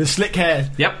Silva, the slick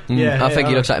hair. Yep. I think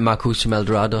he looks like Marcus from El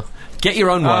Dorado. Get your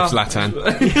own wife, Zlatan.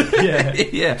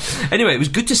 Yeah. Anyway, it was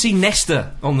good to see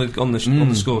Nesta on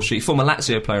the score sheet. Former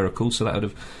Lazio player, of course, so that would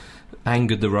have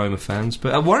angered the Roma fans.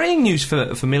 But worrying news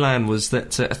for Milan was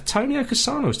that Antonio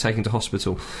Cassano was taken to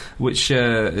hospital, which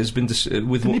has been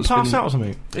with Didn't he pass out or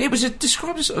something? It was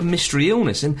described as a mystery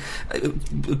illness, and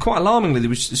quite alarmingly, they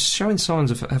were showing signs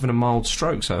of having a mild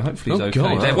stroke. So hopefully he's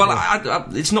okay.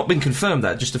 God, it's not been confirmed.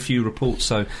 That just a few reports.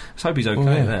 So let's hope he's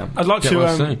okay now. I'd like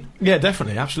to. Yeah,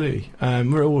 definitely, absolutely.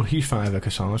 We're all a huge fan of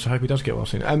Cassano, so I hope he does get well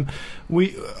soon.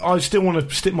 I still want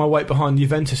to stick my weight behind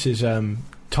Juventus's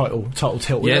title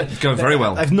tilt. Yeah, going very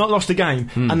well. They've not lost a game,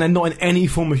 and they're not in any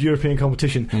form of European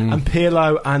competition. And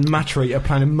Pirlo and Matri are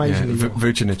playing amazingly well.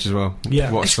 Vucinic as well.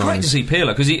 Yeah, it's great to see Pirlo,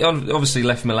 because he obviously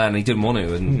left Milan and he didn't want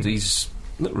to, and he's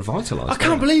revitalised. I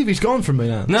can't believe he's gone from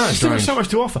Milan. No, he's still got so much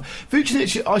to offer.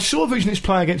 Vucinic, I saw Vucinic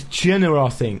play against Genoa, I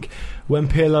think, when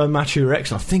Pirlo and Mathieu were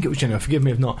excellent. I think it was Genoa, forgive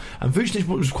me if not. And Vucinic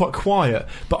was quite quiet,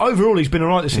 but overall he's been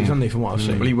alright this season, hasn't he, from what I've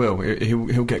seen? Well, he will.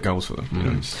 He'll get goals for them. You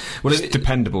know, it's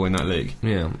dependable in that league.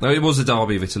 Yeah. It was the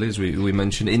derby of Italy, as we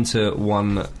mentioned. Inter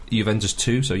won, Juventus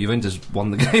 2, so Juventus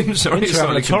won the game. Sorry, Inter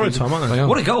having a torrid time, aren't they?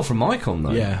 What a goal from Maicon,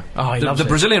 though. Yeah. The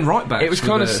Brazilian right back. It was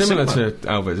kind of similar to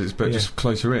Alves, but just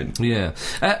closer in. Yeah.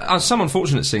 Some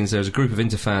unfortunate scenes. There was a group of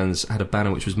Inter fans had a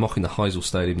banner which was mocking the Heysel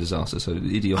Stadium disaster, so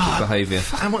idiotic behaviour.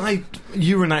 And weren't they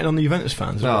urinating on the Juventus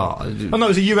fans? No, it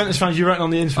was the Juventus fans urinating on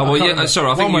the Inter fans. Oh, well, yeah,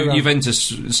 sorry, I think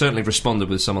Juventus certainly responded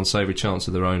with some unsavoury chance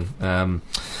of their own.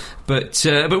 But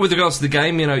with regards to the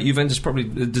game, Juventus probably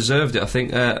deserved it. I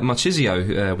think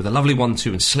Marchisio with a lovely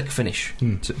 1-2 and slick finish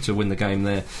to win the game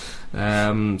there.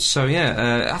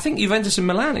 I think Juventus and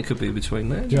Milan it could be between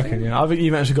there. Do you reckon? Yeah, I think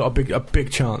Juventus have got a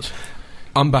big chance.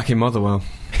 I'm back in Motherwell.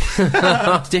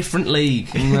 Different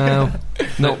league. No.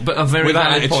 No, but a very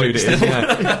valid point.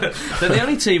 They're the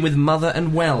only team with Mother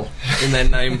and Well in their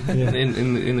name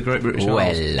in the Great British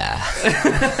Isles.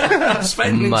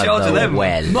 Sven in charge of them.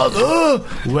 Mother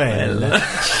Well.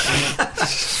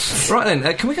 Right then,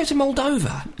 can we go to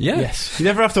Moldova? Yes. You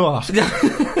never have to ask.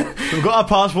 We've got our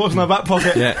passports in our back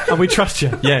pocket, and we trust you.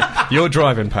 Yeah, you're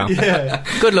driving, pal. Yeah.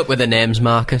 Good luck with the names,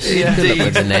 Marcus. Yeah. Good luck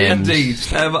with the names. Indeed.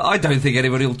 I don't think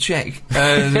anybody will check.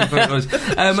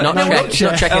 Not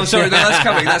check. Oh, sorry,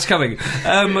 that's coming.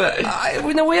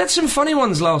 We had some funny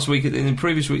ones last week in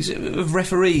previous weeks of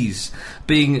referees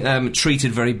being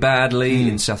treated very badly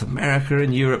in South America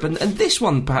and Europe, and this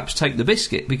one perhaps take the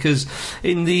biscuit, because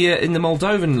in the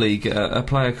Moldovan league, a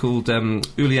player called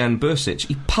Ulian Bursic,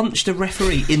 he punched a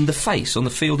referee in the face on the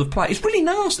field of play. It's really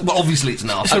nasty. Well, obviously it's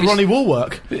nasty. So Ronnie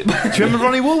Woolwork. Do you remember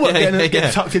Ronnie Woolwork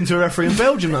getting tucked into a referee in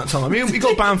Belgium that time? I mean, he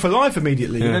got banned for life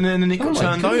immediately, and then he got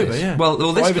turned over. Yeah. Well,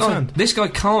 this guy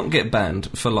can't get banned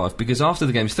for life, because after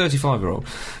the game, he's a 35-year-old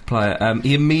player.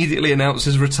 He immediately announced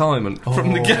his retirement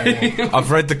from the game. I've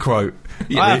read the quote.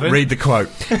 Read the quote.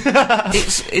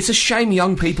 It's a shame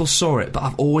young people saw it, but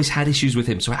I've always had issues with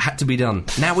him, so it had to be done.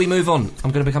 Now we move on. I'm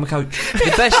going to become a coach.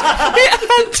 The best. It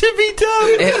had to be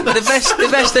done. The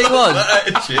best thing was,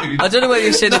 I don't know whether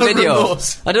you've seen the video.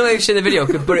 Remorse. I don't know whether you've seen the video,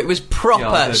 but it was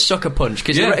proper sucker punch,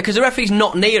 because the referee's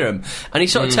not near him, and he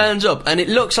sort of turns up, and it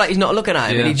looks like he's not looking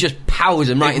at him, and he just powers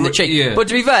him right in the cheek. Yeah. But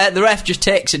to be fair, the ref just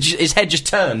takes it. His head just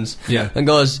turns and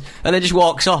goes, and then just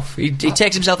walks off. He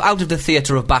takes himself out of the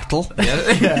theatre of battle.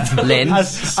 Lynn.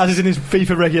 As is in his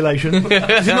FIFA regulation.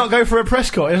 Does he not go for a press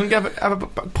call? He doesn't have a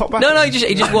pop back? No,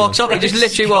 he just walks off. He just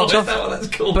literally walks off.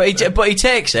 But he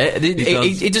takes it.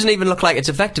 He doesn't even look like it's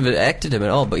affected him at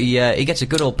all. But he gets a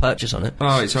good old purchase on it.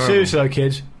 Oh, it's horrible. Seriously though,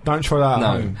 kids, don't try that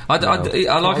at home. I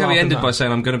like how he ended by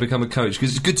saying, I'm going to become a coach, because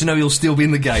it's good to know he'll still be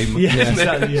in the game.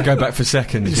 Exactly. Go back for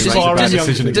seconds.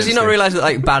 Does he not realise that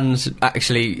like bands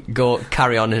actually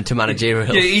carry on into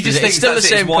managerial? Yeah, he just thinks still the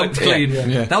same wiped clean.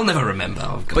 Yeah. They'll never remember.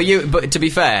 Oh, but to be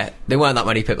fair, there weren't that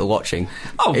many people watching.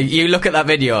 Oh, you look at that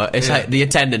video. It's like the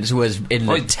attendance was in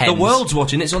the tens. The world's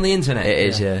watching. It's on the internet. It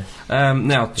is. Yeah.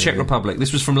 Now, Czech Republic.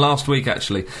 This was from last week,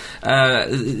 actually.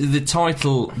 The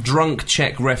title: "Drunk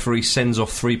Czech referee sends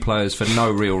off 3 players for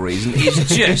no real reason."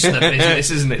 It's just the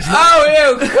business, isn't it?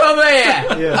 Oh, you come here!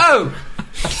 Yeah. Oh.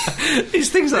 These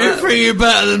things like that. You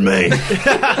better than me.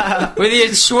 With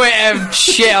your sweat of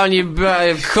shit on your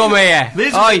come here.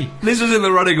 This was in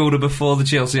the running order before the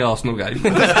Chelsea-Arsenal game.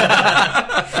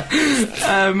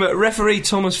 Referee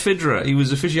Thomas Fidra, he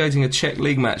was officiating a Czech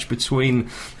league match between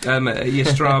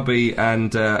Yestrabi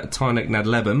and Tynek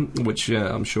Nadlebem, which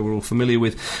I'm sure we're all familiar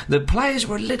with. The players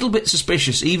were a little bit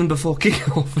suspicious even before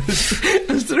kick-off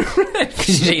as the ref.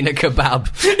 Because he's eating a kebab.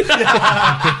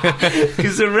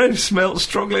 Because the ref smelt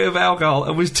strongly of alcohol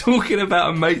and was talking about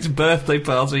a mate's birthday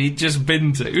party he'd just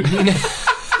been to.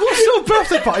 What sort of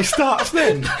birthday party starts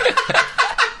then?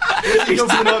 He's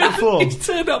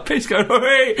turned up pissed going,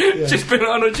 hey, just been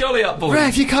on a jolly up, boy.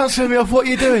 Ref, you can't send me off, what are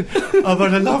you doing? I've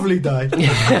had a lovely day.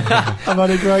 I've had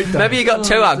a great day. Maybe he got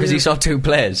 2 out because he saw 2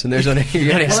 players and he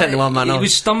only sent 1 man off. He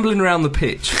was stumbling around the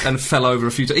pitch and fell over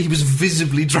a few times. He was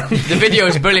visibly drunk. The video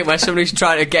is brilliant where somebody's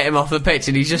trying to get him off the pitch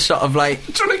and he's just sort of like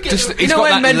trying to get him. You know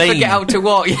when men forget how to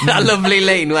walk? That lovely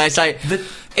lean where it's like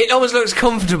it almost looks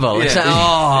comfortable. It's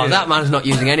like, that man's not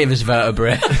using any of his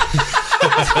vertebrae.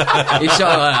 He's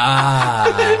sort of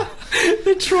like,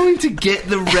 They're trying to get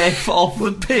the ref off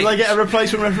the pitch. Did they get a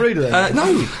replacement referee to that?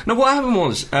 No, what happened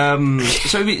was,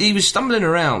 so he was stumbling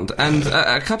around, and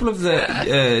a couple of the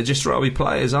Gestrabi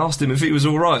players asked him if he was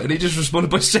alright, and he just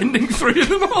responded by sending 3 of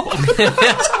them off.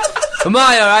 Am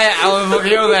I alright? How are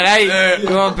you then, hey?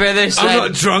 You want to pay this? I'm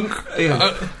not drunk.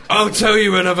 I'll tell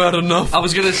you when I've had enough. I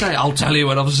was going to say, I'll tell you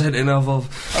when I've sent enough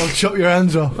of. I'll chop your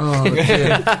hands off. Oh,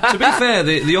 dear. To be fair,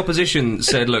 the opposition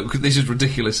said, look, this is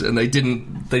ridiculous, and they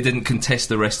didn't contest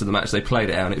the rest of the match. They played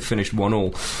it out and it finished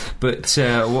 1-1. But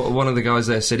one of the guys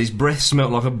there said his breath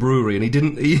smelled like a brewery, and he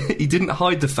didn't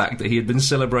hide the fact that he had been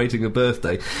celebrating a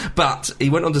birthday. But he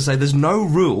went on to say there's no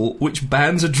rule which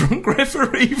bans a drunk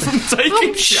referee from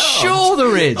taking charge. Sure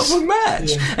there is. Of a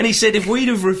match. Yeah. And he said if we'd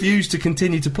have refused to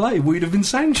continue to play, we'd have been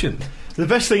sanctioned. The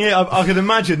best thing is, I can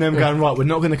imagine them going, right, we're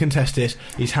not going to contest this,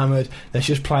 he's hammered, let's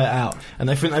just play it out. And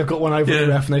they think they've got one over the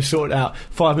ref and they've sorted it out.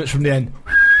 5 minutes from the end,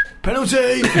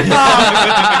 penalty.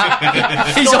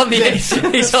 He's on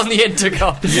the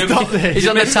intercom. He's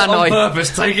on the tannoy. On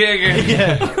purpose, take it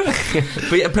again.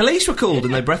 But police were called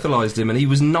and they breathalyzed him, and he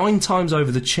was 9 times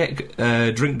over the Czech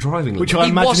drink driving limit. Which I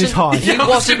imagine is high.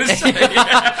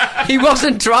 He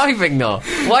wasn't driving though.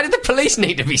 Why did the police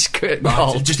need to be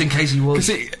called? Just in case he was.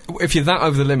 If you're that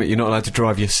over the limit, you're not allowed to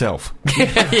drive yourself.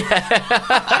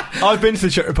 I've been to the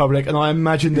Czech Republic, and I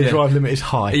imagine the drive limit is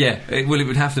high. Yeah, it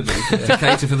would have to be to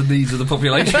cater for the needs of the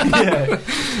population.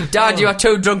 Dad, you are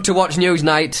too drunk to watch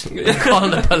Newsnight.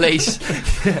 Calling the police.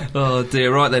 Oh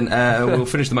dear. Right then, we'll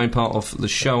finish the main part of the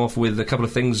show off with a couple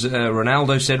of things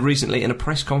Ronaldo said recently in a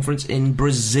press conference in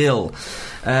Brazil.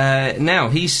 Now,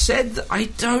 he said, I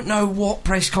don't know what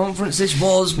press conference this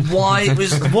was, why it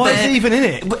was Why is he even in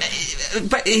it?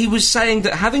 But he was saying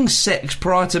that having sex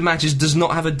prior to matches does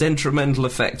not have a detrimental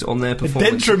effect on their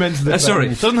performance. Detrimental effect? Sorry.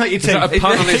 Doesn't hurt your teeth.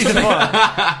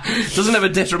 Doesn't have a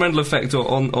detrimental effect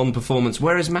on performance,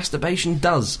 whereas masturbation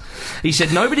does. He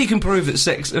said nobody can prove that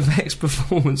sex affects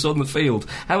performance on the field.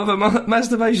 However,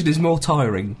 masturbation is more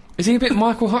tiring. Is he a bit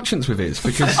Michael Hutchence with his?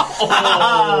 Because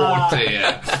oh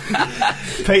dear.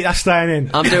 Pete, that's staying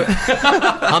in. I'm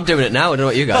doing it now. I don't know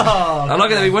what you guys. I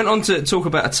like it that he went on to talk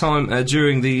about a time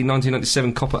during the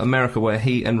 1997 Copa America where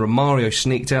he and Romario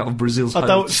sneaked out of Brazil's home.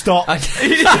 Don't stop.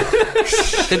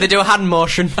 Did they do a hand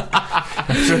motion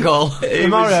after a goal?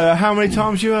 Romario, how many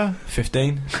times you were?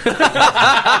 15.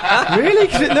 Really?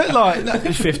 Because it looked like it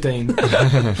was 15.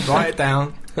 Write it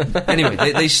down. Anyway,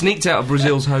 they sneaked out of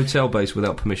Brazil's hotel base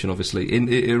without permission, obviously.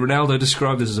 Ronaldo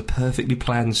described this as a perfectly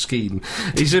planned scheme.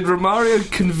 He said, Romario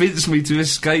convinced me to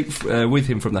escape with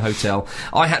him from the hotel.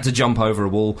 I had to jump over a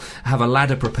wall, have a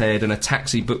ladder prepared, and a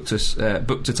taxi booked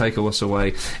to take us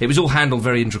away. It was all handled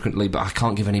very intricately, but I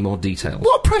can't give any more details.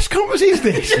 What press conference is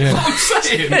this? Yeah. I'm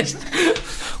saying.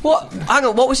 What? Hang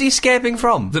on, what was he escaping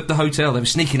from? The hotel. They were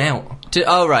sneaking out.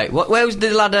 Oh, right. Where was the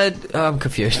ladder? I'm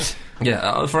confused.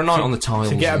 Yeah, for a night on the tiles.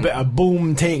 To get a bit of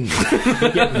boom ting.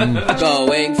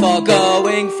 Going for gold.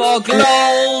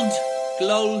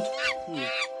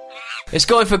 It's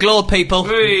going for gold, people.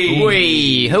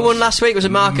 Wee. Who won last week? Was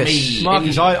it Marcus? Me.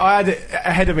 Marcus, I had it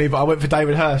ahead of me, but I went for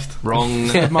David Hurst.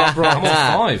 Wrong. Mark Wright. I'm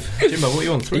on 5. Jimbo, what are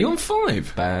you on? 3? Are you on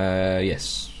 5?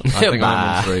 Yes. I think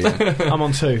I'm on 3. Yeah. I'm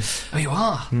on 2. Oh, you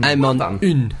are? I'm on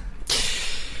un.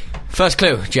 First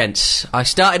clue, gents. I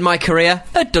started my career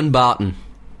at Dumbarton.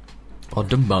 Or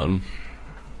Dumbarton.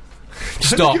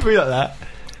 Stop. Give me like that.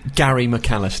 Gary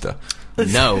McAllister.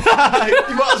 No. You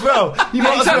might as well. You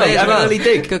might as well. Have an early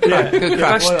dig. Good crack. Good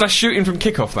crack. That's shooting from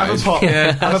kick-off, that is. Have a pop.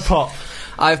 Have a pop.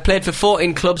 I've played for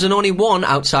 14 clubs and only one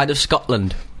outside of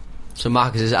Scotland. So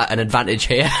Marcus is at an advantage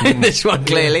here in this one,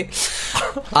 clearly.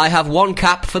 I have 1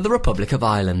 cap for the Republic of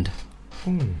Ireland.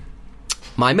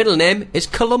 My middle name is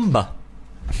Columba.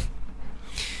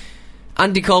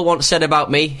 Andy Cole once said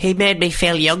about me, he made me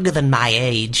feel younger than my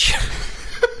age.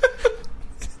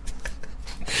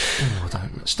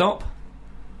 Stop.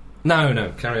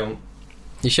 No, carry on.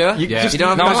 You sure? You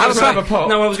don't have a pop.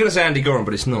 No, I was going to say Andy Gorham,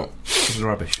 but it's not. It's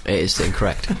rubbish. It is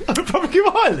incorrect. Republic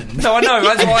of Ireland? No, I know,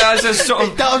 that's why I just sort of...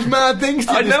 It does mad things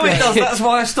to I know it does, that's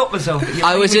why I stopped myself.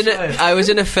 I was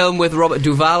in a film with Robert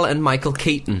Duvall and Michael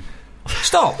Keaton.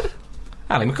 Stop.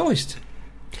 Ali McCoist.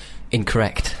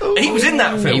 Incorrect. He was in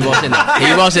that film. He was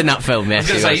in that film, yes.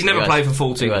 I was going to say, he's never played for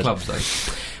 14 clubs,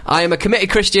 though. I am a committed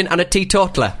Christian and a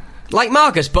teetotaler. Like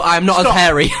Marcus, but I am not as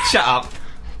hairy. Shut up.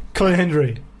 Colin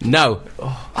Hendry. No.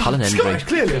 Colin Hendry. Scottish,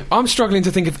 clearly. I'm struggling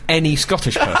to think of any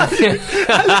Scottish person. Ali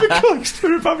McCoist, the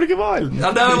Republic of Ireland.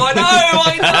 I know.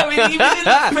 He was in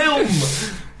that film.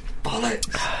 Bollocks.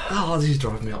 Oh, this is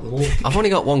driving me up the wall. I've only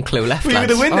got 1 clue left, Well,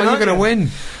 you're lads. going to win.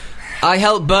 I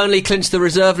helped Burnley clinch the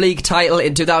Reserve League title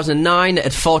in 2009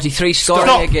 at 43,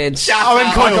 scoring against...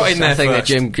 Owen Coyle. I got in there I think first.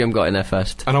 that Jim got in there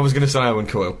first. And I was going to say Owen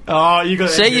Coyle. Oh, you got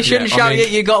it. See, you shouldn't shout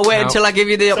it. You got to wait until I give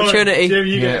you the opportunity. Jim,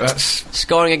 you get it. That's...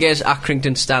 Scoring against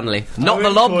Accrington Stanley. Not Owen the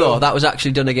lob, Coyle. though. That was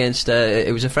actually done against...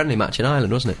 it was a friendly match in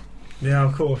Ireland, wasn't it? Yeah,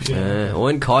 of course, yeah.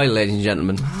 Owen Coyle, ladies and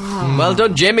gentlemen. Well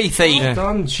done, Jimmy Thee. Well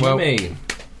done, Jimmy.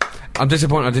 I'm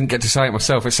disappointed I didn't get to say it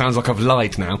myself. It sounds like I've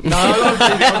lied now. No,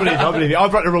 I believe it. I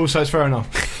broke the rules, so it's fair enough.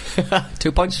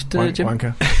 2 points to Jim.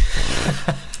 Wanker.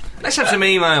 Let's have some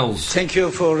emails. Thank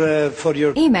you for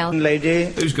your email, Who's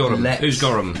lady. Gorham? Who's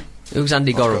Gorham? Who's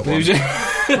Andy Gorham?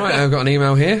 Right, I've got an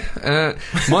email here.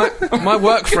 My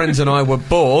work friends and I were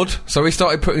bored, so we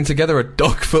started putting together a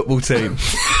dog football team.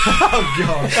 Oh,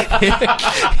 God.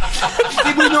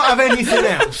 Did we not have anything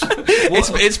else?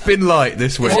 It's been light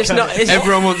this week.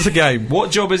 Everyone wants a game.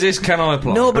 What job is this? Can I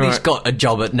apply? Nobody's got a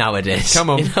job at nowadays. Come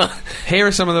on. Here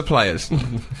are some of the players.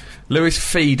 Luis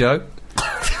Fido.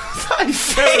 That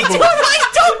is terrible.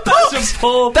 That's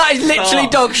that is literally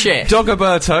dog shit.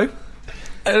 Dogoberto.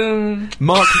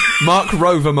 Mark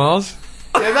Rovermars.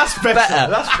 Yeah, that's better.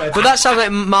 That's better. But that sounds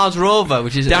like Mars Rover,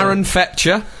 which is Darren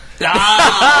Fetcher.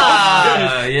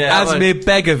 Yeah. Asmir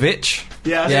Begovic.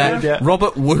 Yeah.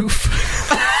 Robert Woof.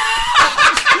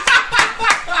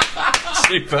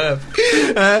 Superb.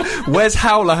 Wes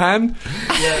Howlahan.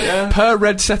 Per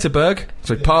Red Setterberg.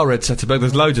 Sorry, Pa Red Setterberg.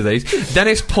 There's loads of these.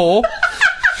 Dennis Poor.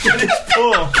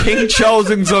 King Charles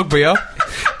Nzogbia.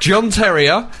 John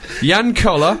Terrier. Jan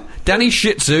Koller. Danny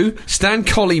Shitzu. Stan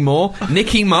Collymore.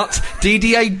 Nicky Mutt.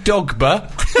 DDA Dogba.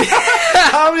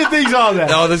 How many things are there?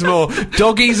 Oh, there's more.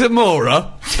 Doggy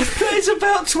Zamora. There's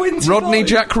about 20. Rodney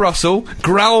Jack Russell.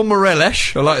 Growl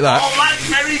Morelesh. I like that. Oh, that's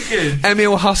very good.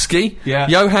 Emil Husky. Yeah.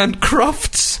 Johan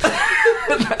Crofts.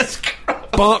 That's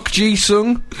Bark Ji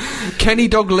Sung. Kenny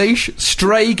Dogleash.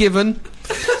 Stray Given.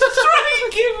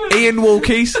 Ian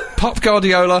Walkies, Pop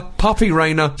Guardiola, Puppy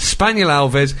Rayner, Spaniel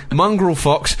Alves, Mongrel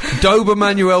Fox, Dober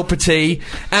Manuel Petit,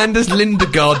 Anders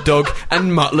Lindegaard Dog,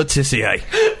 and Mutt Letitia.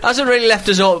 Hasn't really left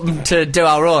us open to do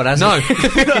our own, has it? No.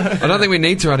 I don't think we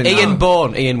need to add in Ian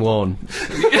Bourne. Ian Warne.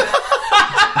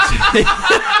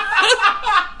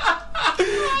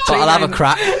 But I'll have a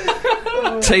crack.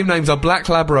 Team names are Black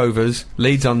Lab Rovers,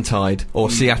 Leeds Untied, or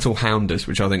Seattle Hounders,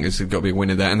 which I think has got to be a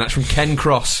winner there. And that's from Ken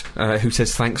Cross, who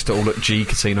says thanks to all at G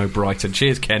Casino Brighton.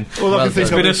 Cheers, Ken. It's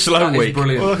been a slow week.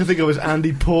 All I can think of is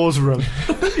Andy Paw's room.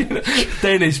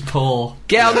 Dennis Paul.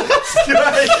 Get on.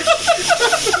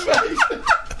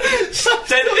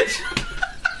 Dennis.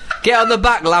 Get on the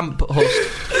back, lamp host.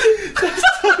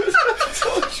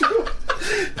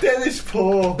 Dennis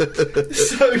Paw.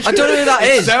 So I don't know who that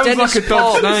is. Sounds Dennis like a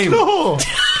dog's name.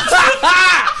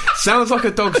 Sounds like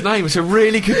a dog's name. It's a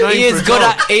really good name. He is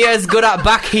good at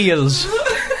back heels.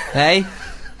 Hey?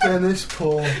 Dennis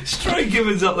Paw. Stray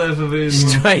Given's up there for me.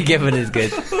 Stray Given is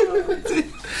good.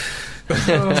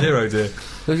 Dear.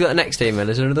 Who's got the next email?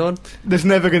 Is there another one? There's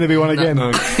never going to be one again. No,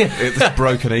 it's a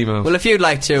broken email. Well, if you'd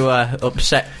like to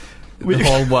upset the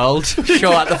whole world,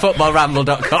 show at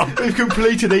thefootballramble.com. We've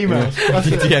completed emails.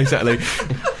 Yeah, exactly.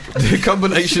 The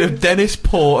combination of Dennis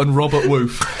Paw and Robert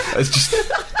Woof. It's just...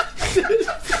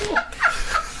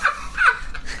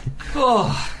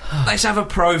 Let's have a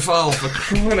profile for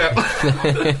crying out. What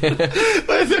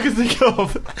I can think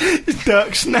of is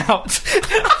Dirk Snout.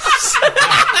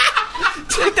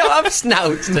 They don't have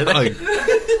snouts, do they?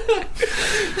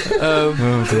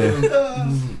 Oh dear.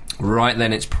 Right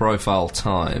then, it's profile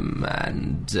time,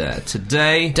 and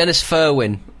today... Dennis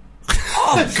Furwin.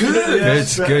 Oh, good!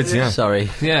 Good, yeah. Sorry.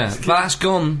 Yeah, that's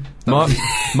gone.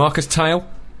 Marcus Tail.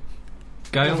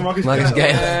 Gale. Marcus Gale.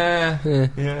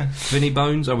 Yeah. Vinny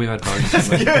Bones. Oh, we had Bones.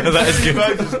 Yeah, that is good.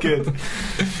 Bones is good.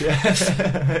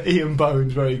 Yeah. Ian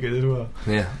Bones, very good as well.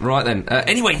 Yeah, right then.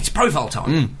 Anyway, it's profile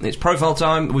time. It's profile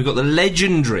time. We've got the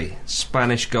legendary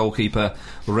Spanish goalkeeper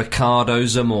Ricardo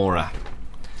Zamora.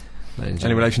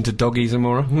 Any relation to Doggy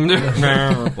Zamora?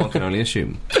 One can only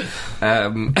assume.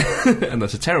 And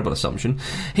that's a terrible assumption.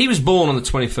 He was born on the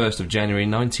 21st of January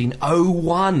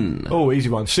 1901. Oh, easy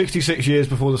one. 66 years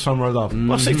before the Summer of Love.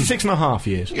 Well, 66 and a half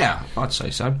years. Yeah, I'd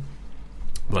say so.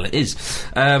 Well, it is.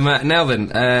 Now then,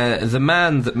 the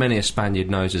man that many a Spaniard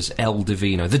knows as El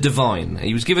Divino, the Divine.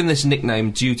 He was given this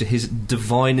nickname due to his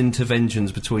divine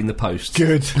interventions between the posts.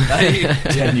 Good.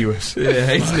 Tenuous.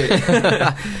 Yeah, isn't it?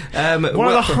 One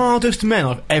of the hardest men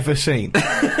I've ever seen.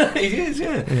 He is,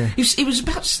 yeah. He was a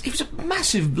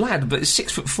massive lad, but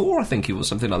 6'4", I think he was,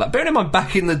 something like that. Bearing in mind,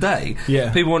 back in the day,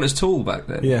 people weren't as tall back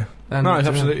then. Yeah. And, no, it's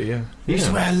absolutely, yeah. He used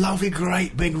to wear a lovely,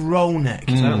 great, big roll neck.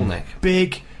 Turtleneck.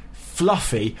 Big,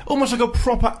 fluffy, almost like a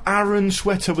proper Aran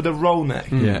sweater with a roll neck.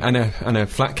 Yeah, and a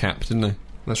flat cap, didn't he?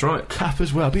 That's right. Cap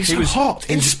as well. But he was hot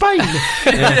in Spain.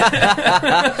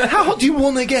 How hot do you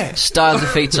want to get? Style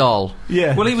defeats all.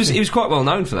 Yeah. Well, he was quite well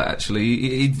known for that,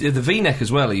 actually. The V-neck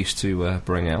as well he used to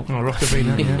bring out. Oh, rock a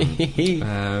V-neck,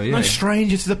 yeah. No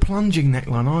stranger to the plunging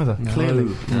neckline either,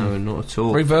 clearly. No, not at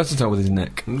all. Very versatile with his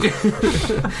neck.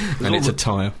 And it's a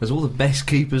tyre. As all the best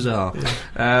keepers are. Yeah.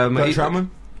 Troutman?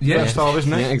 Yeah. Versatile,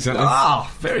 isn't it? Yeah, exactly.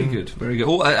 Very good, very good.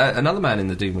 Oh, another man in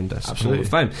the Demon Dust Hall Absolutely. of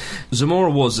Fame. Zamora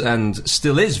was and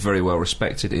still is very well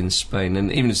respected in Spain,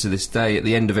 and even to this day, at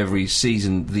the end of every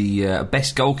season, the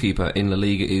best goalkeeper in La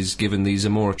Liga is given the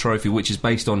Zamora Trophy, which is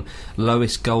based on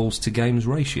lowest goals to games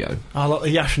ratio. I like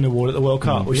the Yashin Award at the World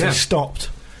Cup, which they stopped.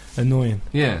 Annoying.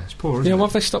 Yeah, it's poor, isn't it? Why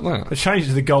have they stopped that? They changed it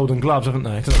to the Golden Gloves, haven't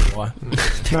they? I don't know why.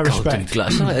 No respect.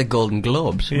 It's not like the Golden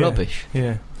Globes. Yeah. Rubbish.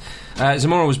 Yeah.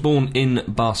 Zamora was born in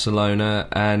Barcelona,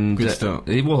 and Good start.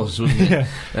 He was, wasn't he?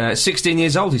 16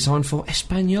 years old, he signed for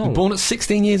Espanyol. Born at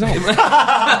 16 years old.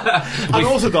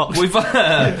 Unorthodox. We've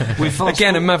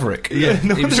Again, a maverick. Yeah,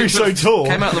 no wonder he's so tall.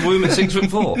 Came out of the womb at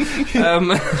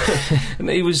 6'4". And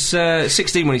he was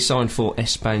 16 when he signed for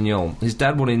Espanyol. His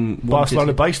dad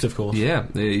Barcelona based, of course. Yeah,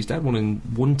 his dad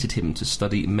wanted him to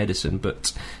study medicine,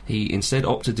 but he instead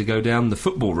opted to go down the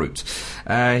football route.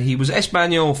 He was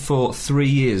Espanyol for 3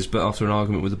 years, but after an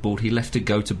argument with the board, he left to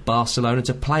go to Barcelona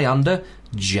to play under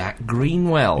Jack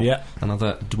Greenwell,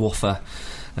 another dwarfer.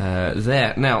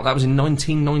 There. Now, that was in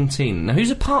 1919. Now,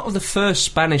 who's a part of the first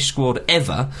Spanish squad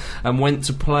ever and went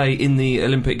to play in the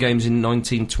Olympic Games in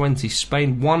 1920?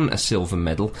 Spain won a silver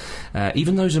medal,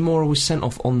 even though Zamora was sent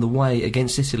off on the way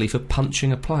against Italy for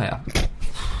punching a player.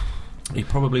 He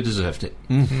probably deserved it.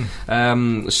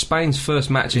 Mm-hmm. Spain's first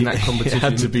match in that competition... It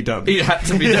had to be done. It had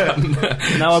to be done.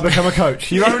 Now I become a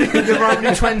coach. You're only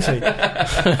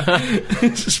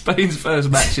 20. Spain's first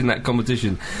match in that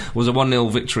competition was a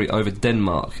 1-0 victory over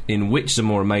Denmark, in which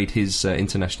Zamora made his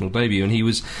international debut, and he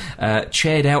was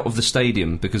chaired out of the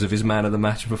stadium because of his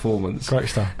man-of-the-match performance. Great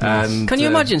stuff. And, can you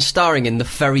imagine starring in the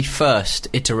very first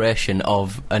iteration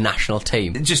of a national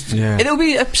team? It'll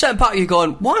be a certain part of you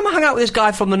going, why am I hanging out with this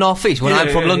guy from the North East when I'm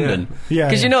from London?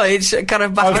 Because you know, it's kind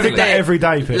of back in the day. Every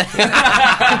day, Pete. You know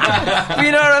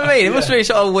what I mean? It must be a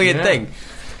sort of weird thing.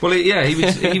 Well,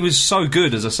 he was so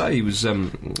good, as I say. He was,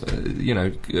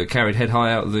 carried head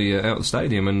high out of the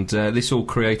stadium, and this all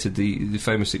created the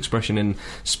famous expression in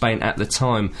Spain at the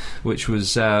time, which was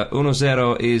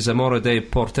 1-0 is Zamora de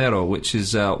portero, which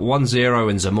is 1-0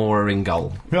 and Zamora in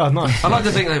goal. Yeah, nice. I like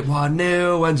to think that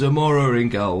 1-0 and Zamora in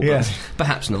goal, but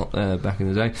perhaps not back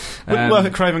in the day. Wouldn't work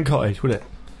at Craven Cottage, would it?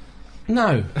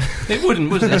 No, it wouldn't,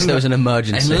 would it? Unless there was an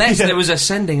emergency. Unless there was a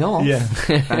sending off,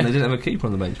 and they didn't have a keeper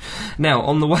on the bench. Now,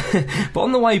 on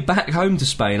the way back home to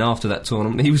Spain after that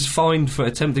tournament, he was fined for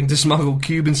attempting to smuggle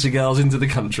Cuban cigars into the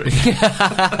country.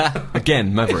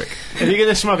 Again, maverick. If you're going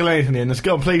to smuggle anything in,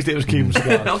 I'm pleased it was Cuban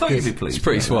cigars. I thought you'd be pleased. It's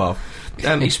pretty suave.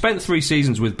 He spent 3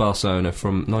 seasons with Barcelona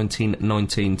from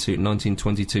 1919 to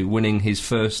 1922, winning his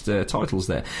first titles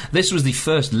there. This was the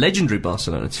first legendary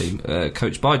Barcelona team,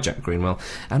 coached by Jack Greenwell,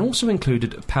 and also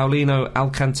included Paulino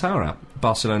Alcantara,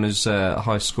 Barcelona's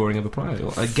highest scoring ever player.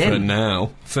 Again, for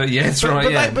now. That's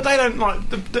right. But they don't like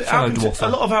a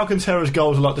lot of Alcantara's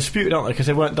goals are like disputed, aren't they? Because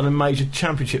they weren't done in major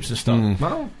championships and stuff.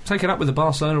 Well, take it up with the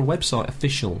Barcelona website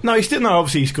official. No,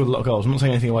 obviously he scored a lot of goals. I'm not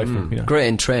taking anything away from him. You know. Great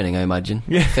in training, I imagine.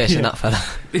 Facing that fella.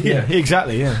 Yeah,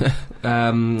 exactly. Yeah.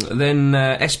 Then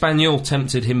Espanyol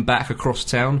tempted him back across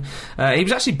town. He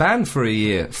was actually banned for a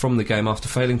year from the game after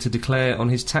failing to declare on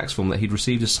his tax form that he'd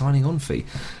received a signing-on fee.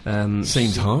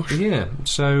 Seems harsh. Yeah.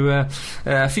 So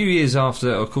a few years after,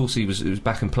 of course, he was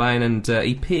back and playing, and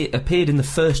he appeared in the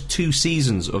first 2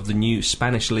 seasons of the new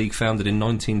Spanish league founded in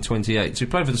 1928. So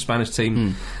he played for the Spanish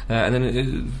team, and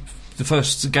then the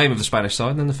first game of the Spanish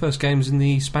side, and then the first games in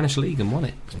the Spanish league, and won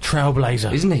it.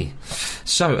 Trailblazer, isn't he?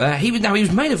 So he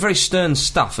was made of very stern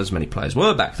stuff, as many players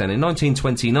were back then. In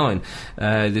 1929,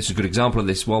 this is a good example of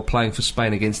this. While playing for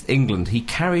Spain against England, he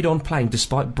carried on playing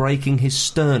despite breaking his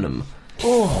sternum.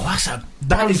 Oh, that's the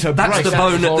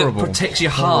bone that protects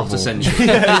your heart, essentially.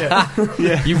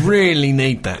 Yeah. You really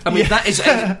need that. I mean, that is.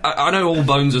 I know all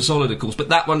bones are solid, of course, but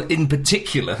that one in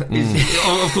particular is,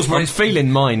 of course. Well, it's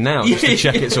feeling mine now just to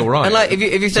check it's all right. And like, if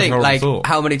you think like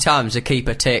how many times a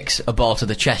keeper takes a ball to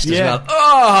the chest as well.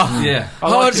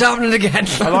 It's happening again.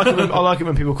 I like it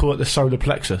when people call it the solar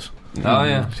plexus. Oh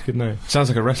yeah, it's a good name. Sounds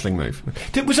like a wrestling move.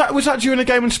 Was that during a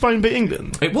game when Spain beat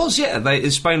England? It was, yeah.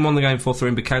 Spain won the game 4-3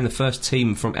 and became the first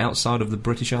team from outside of the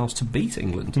British Isles to beat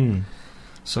England.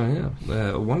 So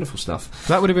yeah, wonderful stuff.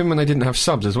 That would have been when they didn't have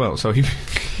subs as well. So he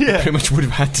pretty much would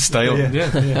have had to stay on.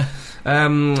 Yeah.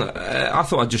 I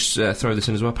thought I'd just throw this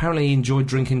in as well. Apparently, he enjoyed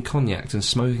drinking cognac and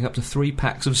smoking up to 3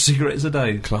 packs of cigarettes a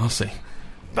day. Classy.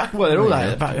 They're all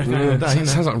that back in the day.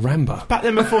 Sounds like Rambo. Back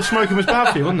then, before smoking was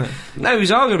bad for you, wasn't it? No, he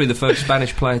was arguably the first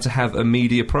Spanish player to have a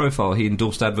media profile. He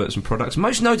endorsed adverts and products,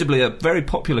 most notably a very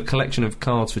popular collection of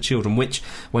cards for children, which,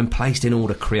 when placed in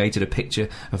order, created a picture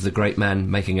of the great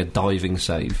man making a diving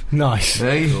save. Nice.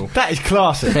 Cool. That is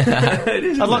classy.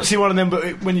 I'd like to see one of them,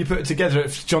 but when you put it together,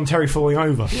 it's John Terry falling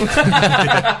over. You could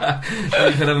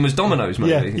have them as dominoes,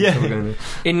 maybe. Yeah.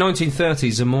 In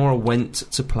 1930, Zamora went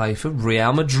to play for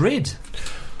Real Madrid.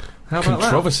 How about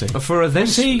controversy? That? For a then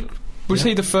was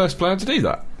he the first player to do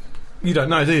that? You don't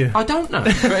know, do you? I don't know.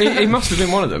 But he must have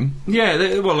been one of them.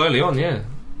 Yeah, well, early on, yeah.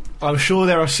 I'm sure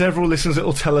there are several listeners that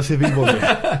will tell us if he wasn't.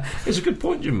 It's a good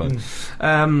point, Jimbo.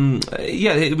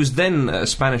 It was then a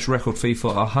Spanish record fee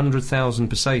for 100,000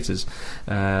 pesetas.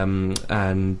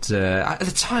 At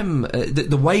the time,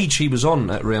 the wage he was on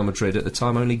at Real Madrid at the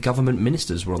time, only government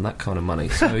ministers were on that kind of money.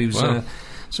 So he was... Wow.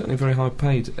 Certainly very high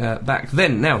paid back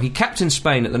then. Now, he captained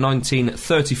Spain at the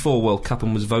 1934 World Cup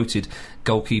and was voted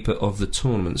goalkeeper of the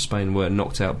tournament. Spain were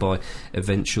knocked out by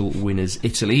eventual winners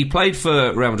Italy. He played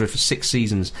for Real Madrid for 6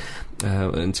 seasons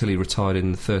until he retired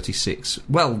in 36.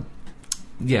 Well,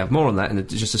 yeah, more on that in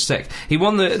just a sec. He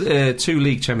won the 2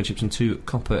 league championships and 2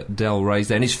 Copa del Rey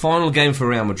there. In his final game for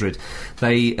Real Madrid,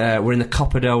 they were in the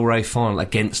Copa del Rey final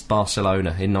against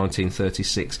Barcelona in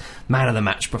 1936. Man of the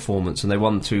match performance, and they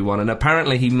won 2-1. And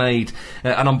apparently he made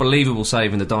an unbelievable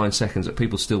save in the dying seconds that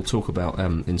people still talk about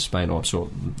in Spain, or sort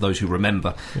of those who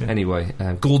remember. Yeah. Anyway,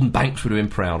 Gordon Banks would have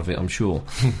been proud of it, I'm sure.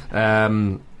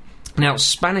 Now,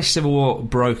 Spanish Civil War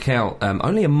broke out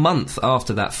only a month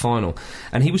after that final,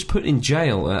 and he was put in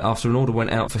jail after an order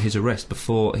went out for his arrest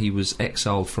before he was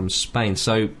exiled from Spain.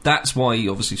 So that's why he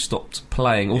obviously stopped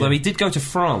playing, although he did go to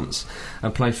France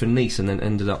and played for Nice and then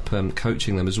ended up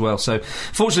coaching them as well. So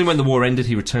fortunately, when the war ended,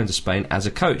 he returned to Spain as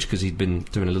a coach because he'd been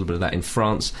doing a little bit of that in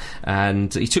France,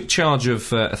 and he took charge of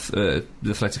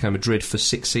Atletico Madrid for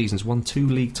 6 seasons, won 2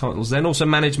 league titles, then also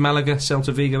managed Malaga,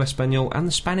 Celta Vigo, Espanyol and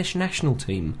the Spanish national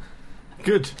team.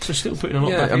 Good. So still putting a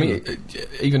lot back in. I mean,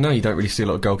 even now you don't really see a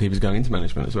lot of goalkeepers going into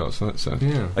management as well, so that's,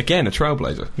 again, a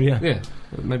trailblazer. Yeah.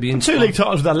 Maybe 2 league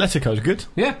titles with Atletico is good.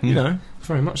 Yeah. You know.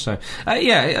 Very much so.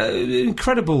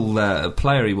 Incredible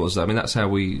player he was. I mean, that's how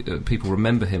we people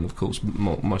remember him, of course,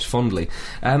 most fondly.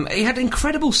 He had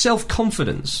incredible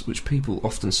self-confidence, which people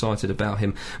often cited about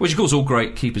him, which, of course, all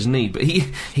great keepers need. But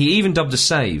he even dubbed a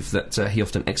save that he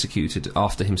often executed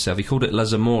after himself. He called it La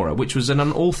Zamora, which was an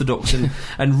unorthodox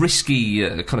and risky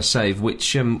kind of save, which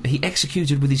he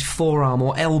executed with his forearm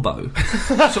or elbow.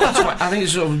 I think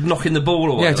it's sort of knocking the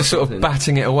ball away. Yeah, just sort of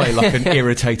batting it away like an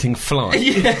irritating fly.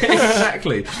 Yeah, exactly.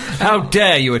 How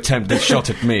dare you attempt this shot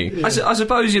at me? I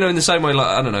suppose, in the same way, like,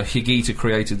 I don't know, Higuita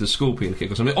created the scorpion kick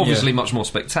or something. Obviously much more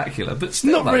spectacular, but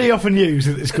still... Not really often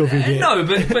used, the scorpion kick. No,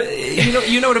 but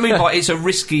you know what I mean by it's a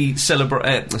risky it's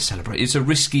a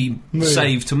risky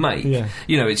save to make. Yeah.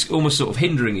 It's almost sort of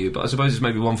hindering you, but I suppose it's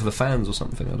maybe one for the fans or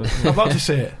something. I don't know. I'd like to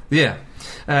see it. Yeah.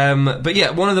 But yeah,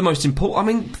 one of the most important... I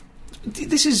mean...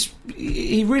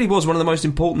 he really was one of the most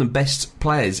important and best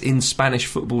players in Spanish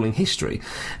footballing history,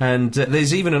 and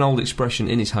there's even an old expression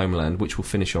in his homeland which we'll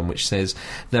finish on, which says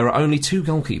there are only 2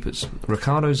 goalkeepers,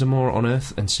 Ricardo Zamora on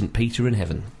earth and St. Peter in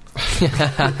heaven.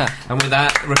 And with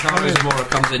that, Ricardo Zamora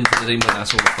comes into the Team Hall of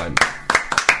Fame.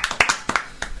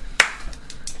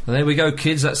 And there we go,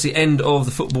 kids. That's the end of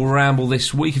the Football Ramble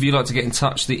this week. If you'd like to get in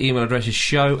touch, the email address is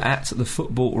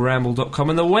show@thefootballramble.com,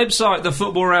 and the website,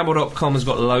 thefootballramble.com, has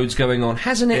got loads going on,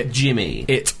 hasn't it, Jimmy?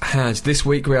 It has. This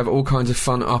week we have all kinds of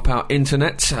fun up our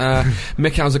internet.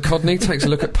 Michał Zachodny takes a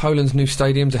look at Poland's new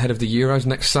stadiums ahead of the Euros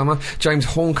next summer. James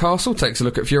Horncastle takes a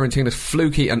look at Fiorentina's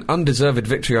fluky and undeserved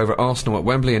victory over Arsenal at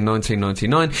Wembley in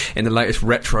 1999 in the latest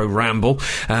Retro Ramble.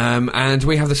 And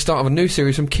we have the start of a new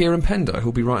series from Kieran Pender,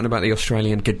 who'll be writing about the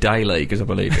Australian G'day League, as I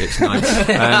believe it's known.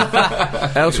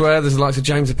 Elsewhere, there's the likes of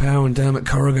James Appel and Dermot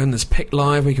Corrigan. There's Pick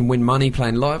Live, where you can win money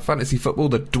playing live fantasy football.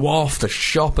 The Dwarf, the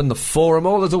Shop, and the Forum.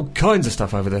 There's all kinds of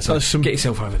stuff over there. So get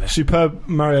yourself over there. Superb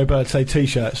Mario Birthday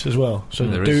t-shirts as well. So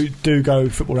do go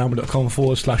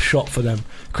footballramble.com/shop for them.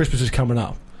 Christmas is coming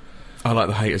up. I like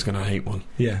the haters gonna hate one.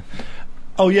 Yeah.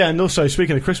 Oh yeah, and also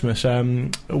speaking of Christmas,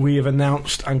 we have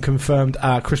announced and confirmed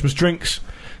our Christmas drinks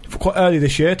quite early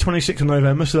this year, 26th of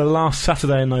November, so the last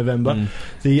Saturday in November.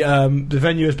 The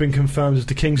venue has been confirmed as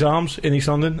the King's Arms in East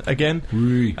London again.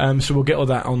 So we'll get all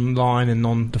that online and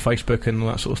on the Facebook and all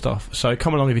that sort of stuff. So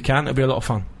come along if you can, it'll be a lot of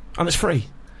fun. And it's free.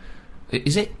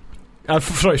 Is it?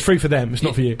 Sorry, it's free for them, it's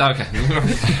not for you. Okay.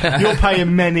 You'll pay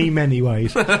in many, many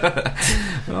ways.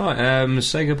 Right,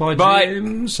 say goodbye, Bye.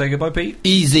 Jim. Say goodbye, Pete.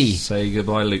 Easy. Say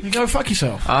goodbye, Luke. You go fuck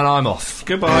yourself. And I'm off.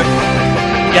 Goodbye.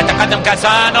 يتقدم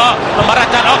كاسانو مرة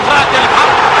أخرى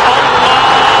تلحق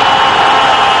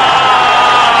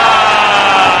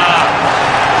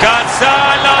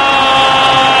كاسانو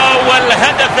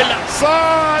والهدف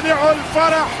صانع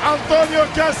الفرح أنطونيو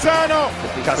كاسانو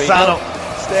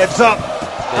steps up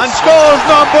and scores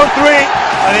number 3,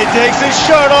 and he takes his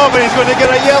shirt off and he's going to get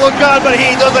a yellow card, but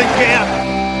he doesn't care.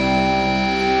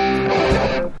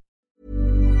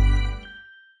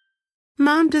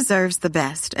 Mom deserves the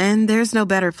best, and there's no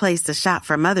better place to shop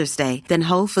for Mother's Day than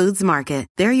Whole Foods Market.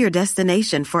 They're your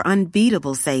destination for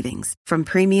unbeatable savings, from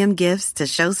premium gifts to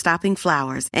show-stopping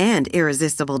flowers and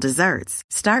irresistible desserts.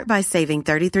 Start by saving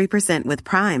 33% with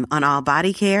Prime on all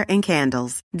body care and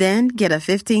candles. Then get a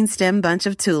 15-stem bunch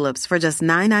of tulips for just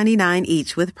 $9.99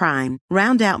 each with Prime.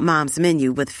 Round out Mom's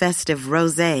menu with festive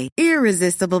rosé,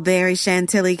 irresistible berry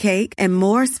chantilly cake, and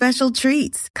more special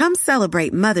treats. Come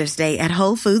celebrate Mother's Day at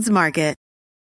Whole Foods Market.